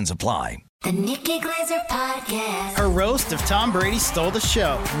conditions apply. The Nikki Glaser Podcast. Her roast of Tom Brady stole the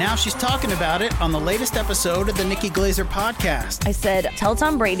show. Now she's talking about it on the latest episode of the Nikki Glaser Podcast. I said, tell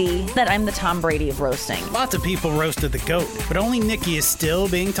Tom Brady that I'm the Tom Brady of roasting. Lots of people roasted the GOAT, but only Nikki is still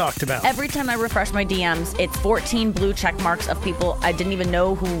being talked about. Every time I refresh my DMs, it's 14 blue check marks of people I didn't even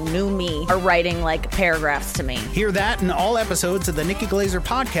know who knew me are writing like paragraphs to me. Hear that in all episodes of the Nikki Glaser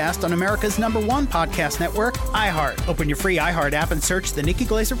Podcast on America's #1 podcast network, iHeart. Open your free iHeart app and search the Nikki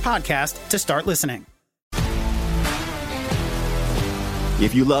Glaser Podcast to start listening.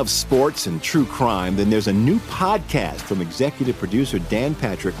 If you love sports and true crime, then there's a new podcast from executive producer Dan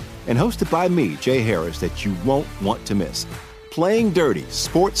Patrick and hosted by me, Jay Harris, that you won't want to miss. Playing Dirty: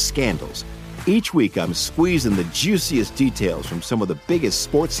 Sports Scandals. Each week, I'm squeezing the juiciest details from some of the biggest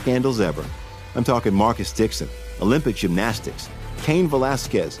sports scandals ever. I'm talking Marcus Dixon, Olympic gymnastics, Cain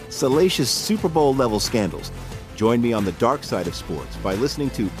Velasquez, salacious Super Bowl-level scandals. Join me on the dark side of sports by listening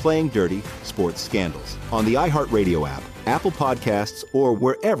to Playing Dirty: Sports Scandals on the iHeartRadio app, Apple Podcasts, or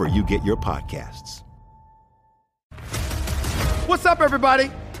wherever you get your podcasts. What's up, everybody?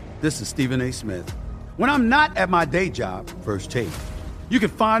 This is Stephen A. Smith. When I'm not at my day job, First Take, you can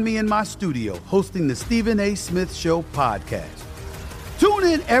find me in my studio hosting the Stephen A. Smith Show podcast. Tune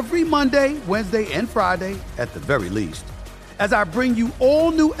in every Monday, Wednesday, and Friday, at the very least, as I bring you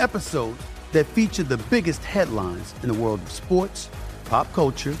all new episodes that feature the biggest headlines in the world of sports, pop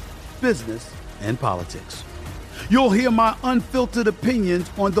culture, business, and politics. You'll hear my unfiltered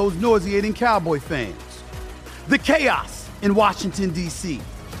opinions on those nauseating Cowboy fans, the chaos in Washington, D.C.,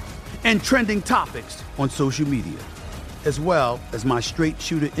 and trending topics on social media, as well as my straight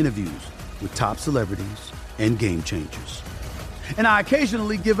shooter interviews with top celebrities and game changers. And I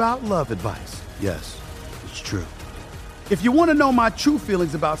occasionally give out love advice. Yes, it's true. If you want to know my true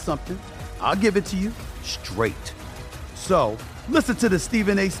feelings about something, I'll give it to you straight. So, listen to the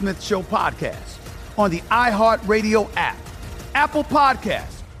Stephen A. Smith Show podcast on the iHeartRadio app, Apple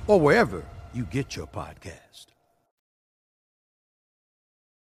Podcasts, or wherever you get your podcast.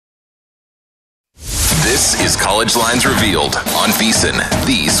 This is College Lines Revealed on VSiN,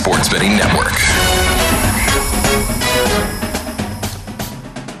 the Sports Betting Network.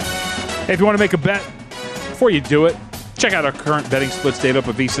 Hey, if you want to make a bet, before you do it, check out our current betting splits data up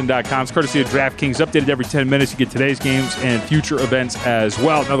at VSiN.com. It's courtesy of DraftKings, updated every 10 minutes. You get today's games and future events as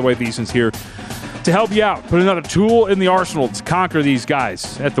well. Another way, VSiN's here to help you out. Put another tool in the arsenal to conquer these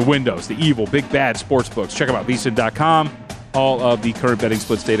guys at the windows, the evil, big, bad sports books. Check them out, VSiN.com. All of the current betting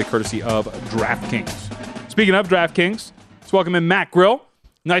splits data courtesy of DraftKings. Speaking of DraftKings, let's welcome in Matt Grill.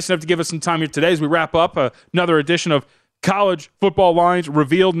 Nice enough to give us some time here today as we wrap up another edition of College Football Lines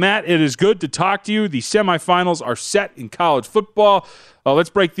Revealed. Matt, it is good to talk to you. The semifinals are set in college football. Let's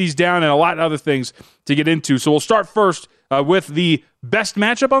break these down and a lot of other things to get into. So we'll start first with the best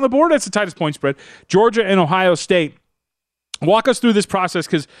matchup on the board. That's the tightest point spread. Georgia and Ohio State. Walk us through this process,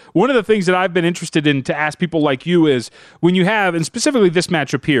 because one of the things that I've been interested in to ask people like you is when you have, and specifically this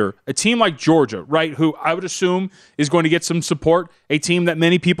matchup here, a team like Georgia, right, who I would assume is going to get some support, a team that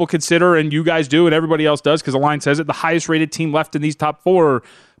many people consider, and you guys do, and everybody else does, because the line says it, the highest rated team left in these top four.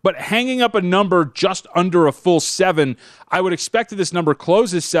 But hanging up a number just under a full 7, I would expect that this number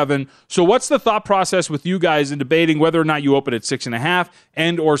closes 7. So what's the thought process with you guys in debating whether or not you open at 6.5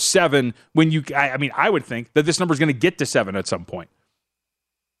 and or 7 when you, I would think that this number is going to get to 7 at some point.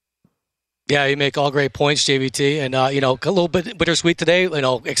 Yeah, you make all great points, JVT, and a little bit bittersweet today.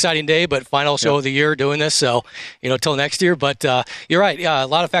 Exciting day, but final show of the year doing this. So, till next year. But you're right. Yeah, a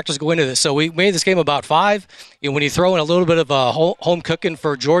lot of factors go into this. So we made this game about 5. When you throw in a little bit of home cooking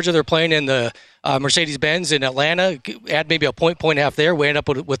for Georgia, they're playing in the Mercedes-Benz in Atlanta. Add maybe a point and a half there. We end up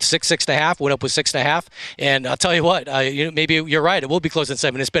with 6.5. Went up with 6.5. And I'll tell you what, maybe you're right. It will be close at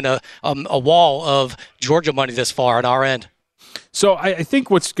 7. It's been a wall of Georgia money this far on our end. So I think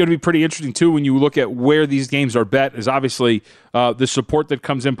what's going to be pretty interesting, too, when you look at where these games are bet is obviously the support that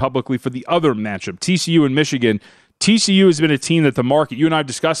comes in publicly for the other matchup, TCU and Michigan. TCU has been a team that the market, you and I have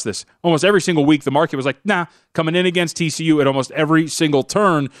discussed this, almost every single week the market was like, nah, coming in against TCU at almost every single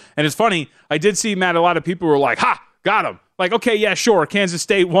turn. And it's funny, I did see, Matt, a lot of people were like, ha, got him. Like, okay, yeah, sure, Kansas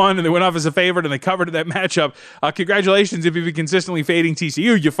State won, and they went off as a favorite, and they covered that matchup. Congratulations if you've been consistently fading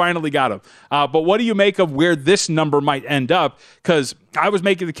TCU. You finally got them. But what do you make of where this number might end up? Because I was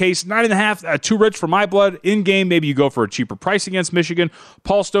making the case, 9.5, too rich for my blood. In-game, maybe you go for a cheaper price against Michigan.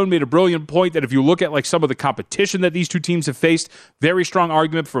 Paul Stone made a brilliant point that if you look at like some of the competition that these two teams have faced, very strong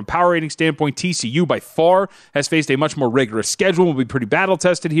argument from a power rating standpoint. TCU by far has faced a much more rigorous schedule, will be pretty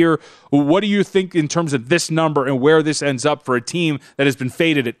battle-tested here. What do you think in terms of this number and where this ends up for a team that has been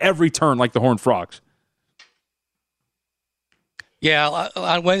faded at every turn like the Horned Frogs? Yeah,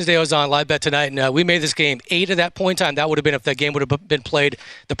 on Wednesday I was on Live Bet Tonight, and we made this game 8 at that point in time. That would have been if that game would have been played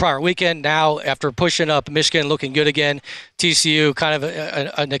the prior weekend. Now, after pushing up, Michigan looking good again, TCU kind of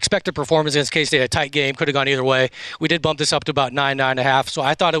an expected performance against K-State, a tight game, could have gone either way. We did bump this up to about 9.5, so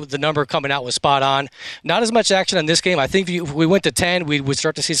I thought the number coming out was spot on. Not as much action on this game. I think if we went to 10, we would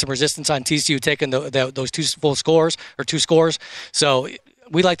start to see some resistance on TCU taking those 2 full scores or 2 scores. So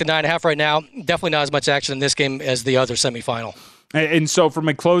we like the 9.5 right now. Definitely not as much action in this game as the other semifinal. And so from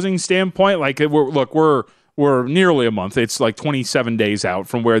a closing standpoint, like we're nearly a month. It's like 27 days out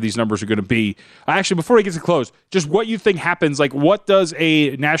from where these numbers are going to be. Actually, before we get to close, just what you think happens, like what does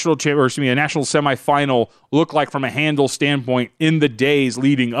a national semifinal look like from a handle standpoint in the days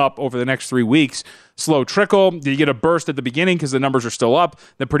leading up over the next 3 weeks? Slow trickle? Do you get a burst at the beginning because the numbers are still up?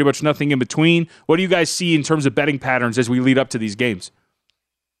 Then pretty much nothing in between? What do you guys see in terms of betting patterns as we lead up to these games?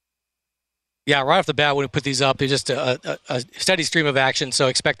 Yeah, right off the bat, when we put these up, they're just a steady stream of action. So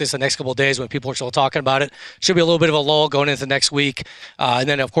expect this the next couple of days when people are still talking about it. Should be a little bit of a lull going into next week. And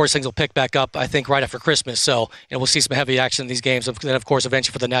then, of course, things will pick back up, I think, right after Christmas. So we'll see some heavy action in these games. And then, of course,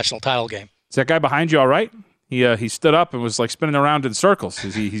 eventually for the national title game. Is that guy behind you all right? He stood up and was like spinning around in circles.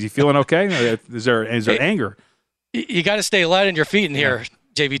 Is he feeling okay? Is there anger? You got to stay light on your feet in here.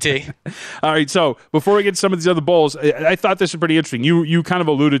 JVT. All right, so before we get to some of these other bowls, I thought this was pretty interesting. You kind of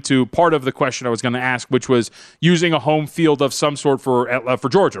alluded to part of the question I was going to ask, which was using a home field of some sort for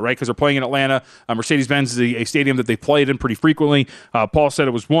Georgia, right? Because they're playing in Atlanta. Mercedes-Benz is a stadium that they played in pretty frequently. Paul said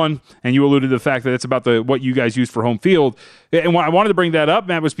it was one, and you alluded to the fact that it's about what you guys use for home field. And why I wanted to bring that up,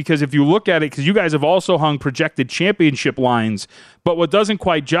 Matt, was because if you look at it, because you guys have also hung projected championship lines, but what doesn't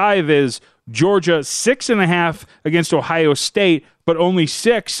quite jive is Georgia 6.5 against Ohio State, but only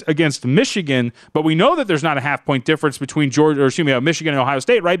 6 against Michigan. But we know that there's not a half-point difference between Michigan and Ohio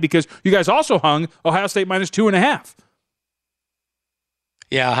State, right? Because you guys also hung Ohio State minus 2.5.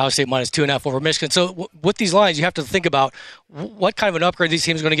 Yeah, Ohio State minus 2.5 over Michigan. So with these lines, you have to think about what kind of an upgrade these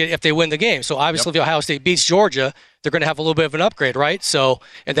teams are going to get if they win the game. So obviously, if Ohio State beats Georgia, they're going to have a little bit of an upgrade, right? So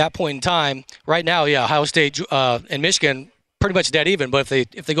at that point in time, right now, Ohio State and Michigan pretty much dead even, but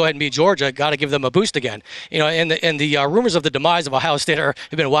if they go ahead and beat Georgia, got to give them a boost again. And the rumors of the demise of Ohio State have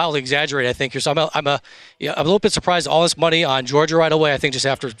been wildly exaggerated, I think. So I'm a little bit surprised all this money on Georgia right away. I think just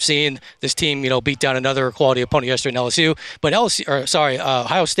after seeing this team, beat down another quality opponent yesterday in LSU. But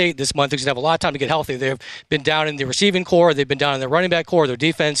Ohio State this month is going to have a lot of time to get healthy. They've been down in the receiving core. They've been down in the running back core. Their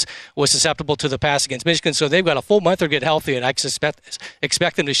defense was susceptible to the pass against Michigan. So they've got a full month to get healthy, and I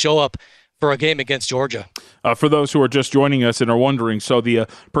expect them to show up for a game against Georgia. For those who are just joining us and are wondering, so the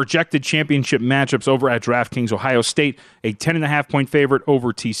projected championship matchups over at DraftKings: Ohio State, a 10.5-point favorite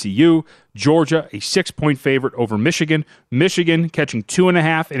over TCU. Georgia, a 6-point favorite over Michigan. Michigan catching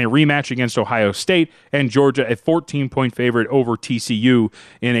 2.5 in a rematch against Ohio State. And Georgia, a 14-point favorite over TCU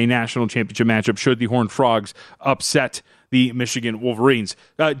in a national championship matchup should the Horned Frogs upset the Michigan Wolverines.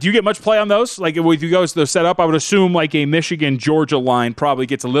 Do you get much play on those? Like, if you go to the setup, I would assume like a Michigan-Georgia line probably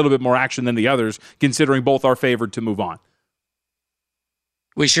gets a little bit more action than the others, considering both are favored to move on.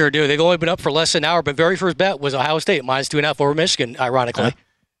 We sure do. They've only been up for less than an hour, but very first bet was Ohio State, minus 2.5 over Michigan, ironically.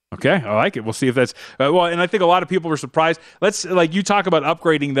 Okay, I like it. We'll see if that's and I think a lot of people were surprised. You talk about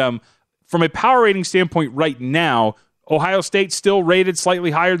upgrading them from a power rating standpoint right now. Ohio State still rated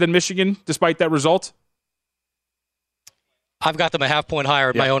slightly higher than Michigan, despite that result. I've got them a half-point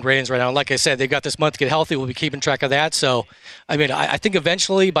higher in my own ratings right now. And like I said, they've got this month to get healthy. We'll be keeping track of that. So, I think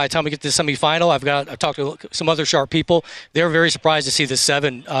eventually, by the time we get to the semifinal, I've talked to some other sharp people. They're very surprised to see the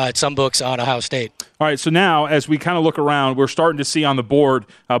 7 at some books on Ohio State. All right, so now as we kind of look around, we're starting to see on the board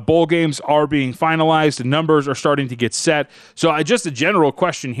bowl games are being finalized. The numbers are starting to get set. So just a general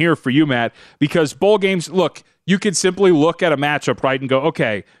question here for you, Matt, because bowl games, look, you could simply look at a matchup, right, and go,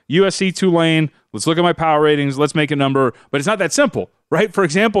 okay, USC Tulane, let's look at my power ratings, let's make a number. But it's not that simple, right? For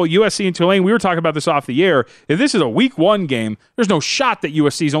example, USC and Tulane, we were talking about this off the air. If this is a week 1 game, there's no shot that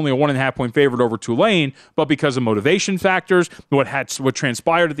USC is only a 1.5-point favorite over Tulane, but because of motivation factors, what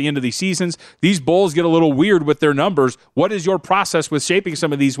transpired at the end of these seasons, these bowls get a little weird with their numbers. What is your process with shaping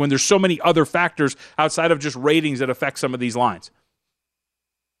some of these when there's so many other factors outside of just ratings that affect some of these lines?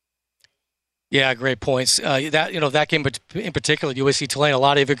 Yeah, great points. That game in particular, USC Tulane, a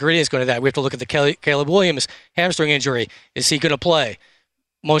lot of ingredients going to that. We have to look at the Caleb Williams hamstring injury. Is he going to play?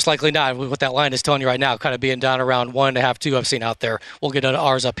 Most likely not. What that line is telling you right now, kind of being down around 1.5, 2 I've seen out there. We'll get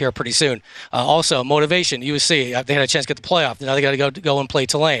ours up here pretty soon. Also, motivation. USC, they had a chance to get the playoff. Now they got to go and play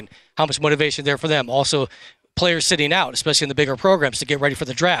Tulane. How much motivation there for them? Also, players sitting out, especially in the bigger programs, to get ready for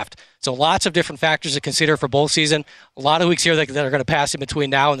the draft. So lots of different factors to consider for bowl season. A lot of weeks here that are going to pass in between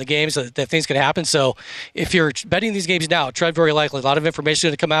now and the games that things can happen. So if you're betting these games now, tread very likely. A lot of information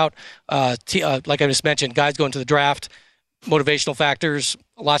going to come out. Like I just mentioned, guys going to the draft, motivational factors,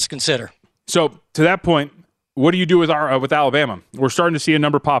 lots to consider. So to that point, what do you do with Alabama? We're starting to see a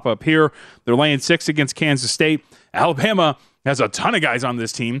number pop up here. They're laying 6 against Kansas State. Alabama has a ton of guys on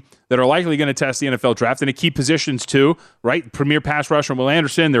this team that are likely going to test the NFL draft and at key positions too, right? Premier pass rusher Will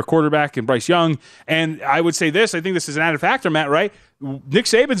Anderson, their quarterback, and Bryce Young. And I would say this, I think this is an added factor, Matt, right? Nick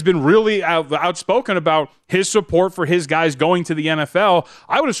Saban's been really outspoken about his support for his guys going to the NFL.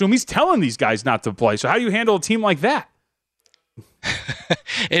 I would assume he's telling these guys not to play. So how do you handle a team like that?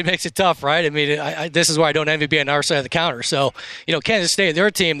 It makes it tough, right? I mean, this is why I don't envy being on our side of the counter. So, Kansas State, they're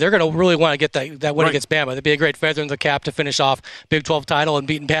a team, they're going to really want to get that win against Bama. It'd be a great feather in the cap to finish off Big 12 title and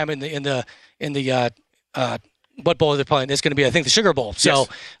beating Bama in the what bowl they're playing. It's going to be, I think, the Sugar Bowl. So,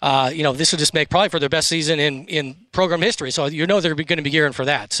 yes. This will just make probably for their best season in program history. So, they're going to be gearing for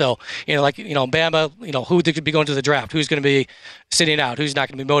that. So, Bama, who could be going to the draft, who's going to be sitting out, who's not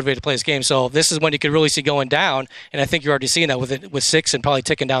going to be motivated to play this game. So, this is when you could really see going down. And I think you're already seeing that with 6 and probably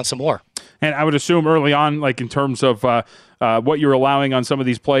ticking down some more. And I would assume early on, like in terms of what you're allowing on some of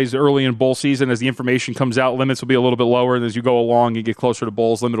these plays early in bowl season, as the information comes out, limits will be a little bit lower. And as you go along and get closer to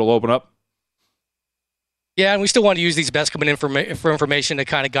bowls, limit will open up. Yeah, and we still want to use these bets coming in for information to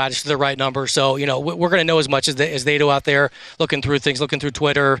kind of guide us to the right number. So, we're going to know as much as they do out there, looking through things, looking through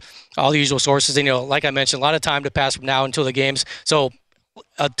Twitter, all the usual sources. And, like I mentioned, a lot of time to pass from now until the games. So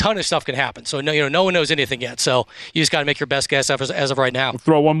a ton of stuff can happen. So, no one knows anything yet. So you just got to make your best guess as of right now. We'll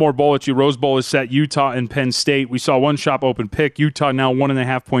throw one more bowl at you. Rose Bowl is set, Utah and Penn State. We saw one shop open pick. Utah now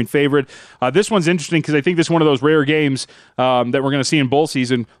 1.5-point favorite. This one's interesting because I think this is one of those rare games that we're going to see in bowl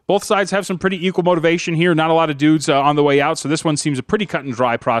season. Both sides have some pretty equal motivation here. Not a lot of dudes on the way out. So this one seems a pretty cut and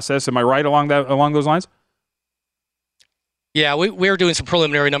dry process. Am I right along those lines? Yeah, we were doing some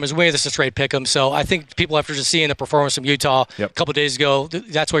preliminary numbers. We made this a straight pick 'em. So I think people, after just seeing the performance from Utah a couple days ago,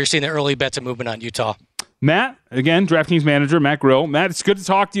 that's why you're seeing the early bets and movement on Utah. Matt, again, DraftKings manager, Matt Grill. Matt, it's good to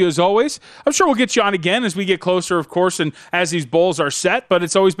talk to you as always. I'm sure we'll get you on again as we get closer, of course, and as these bowls are set. But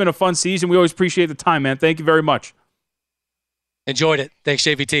it's always been a fun season. We always appreciate the time, man. Thank you very much. Enjoyed it. Thanks,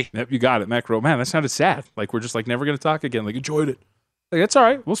 JVT. Yep, you got it, Matt Grill. Man, that sounded sad. Like we're just never going to talk again. Enjoyed it. That's all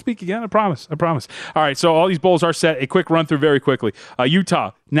right. We'll speak again. I promise. All right, so all these bowls are set. A quick run through very quickly.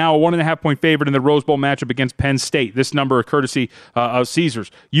 Utah, now a 1.5-point favorite in the Rose Bowl matchup against Penn State. This number courtesy of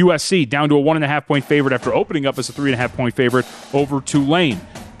Caesars. USC down to a 1.5-point favorite after opening up as a 3.5-point favorite over Tulane.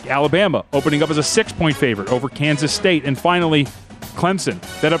 Alabama opening up as a 6-point favorite over Kansas State. And finally, Clemson,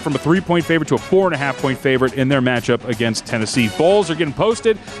 that up from a 3-point favorite to a 4.5-point favorite in their matchup against Tennessee. Bowls are getting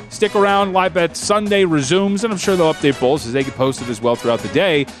posted. Stick around. Live Bet Sunday resumes, and I'm sure they'll update bowls as they get posted as well throughout the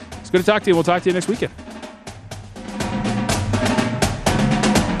day. It's good to talk to you. We'll talk to you next weekend.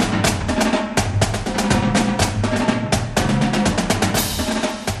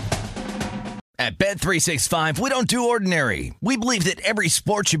 At Bet365, we don't do ordinary. We believe that every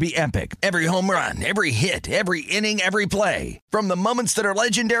sport should be epic. Every home run, every hit, every inning, every play. From the moments that are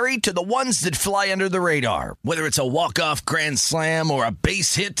legendary to the ones that fly under the radar. Whether it's a walk-off grand slam or a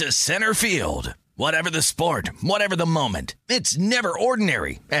base hit to center field. Whatever the sport, whatever the moment. It's never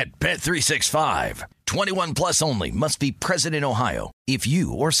ordinary at Bet365. 21 plus only. Must be present in Ohio. If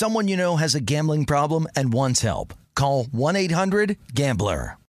you or someone you know has a gambling problem and wants help, call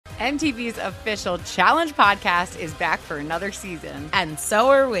 1-800-GAMBLER. MTV's official Challenge podcast is back for another season. And so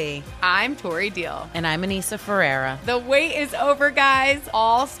are we. I'm Tori Deal. And I'm Anissa Ferreira. The wait is over, guys.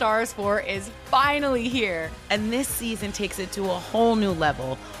 All Stars 4 is finally here. And this season takes it to a whole new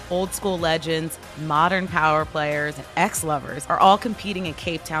level. Old school legends, modern power players, and ex-lovers are all competing in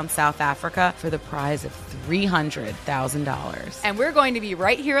Cape Town, South Africa for the prize of $300,000. And we're going to be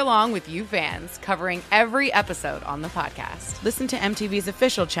right here along with you fans, covering every episode on the podcast. Listen to MTV's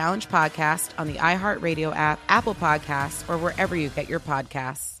official Challenge podcast on the iHeartRadio app, Apple Podcasts, or wherever you get your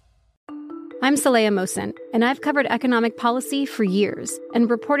podcasts. I'm Saleha Mohsen, and I've covered economic policy for years and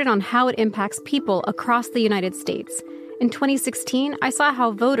reported on how it impacts people across the United States. In 2016, I saw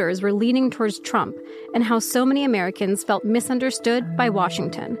how voters were leaning towards Trump and how so many Americans felt misunderstood by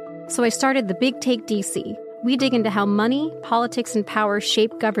Washington. So I started The Big Take DC. We dig into how money, politics, and power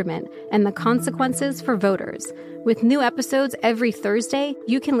shape government and the consequences for voters. With new episodes every Thursday,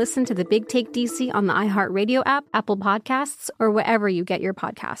 you can listen to The Big Take DC on the iHeartRadio app, Apple Podcasts, or wherever you get your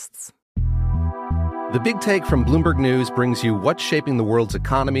podcasts. The Big Take from Bloomberg News brings you what's shaping the world's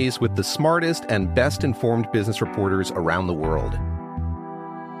economies with the smartest and best-informed business reporters around the world.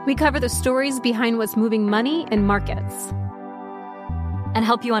 We cover the stories behind what's moving money and markets. And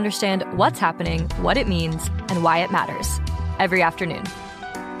help you understand what's happening, what it means, and why it matters. Every afternoon.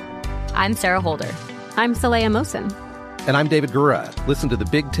 I'm Sarah Holder. I'm Saleha Mohsin. And I'm David Gura. Listen to The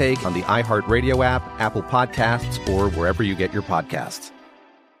Big Take on the iHeartRadio app, Apple Podcasts, or wherever you get your podcasts.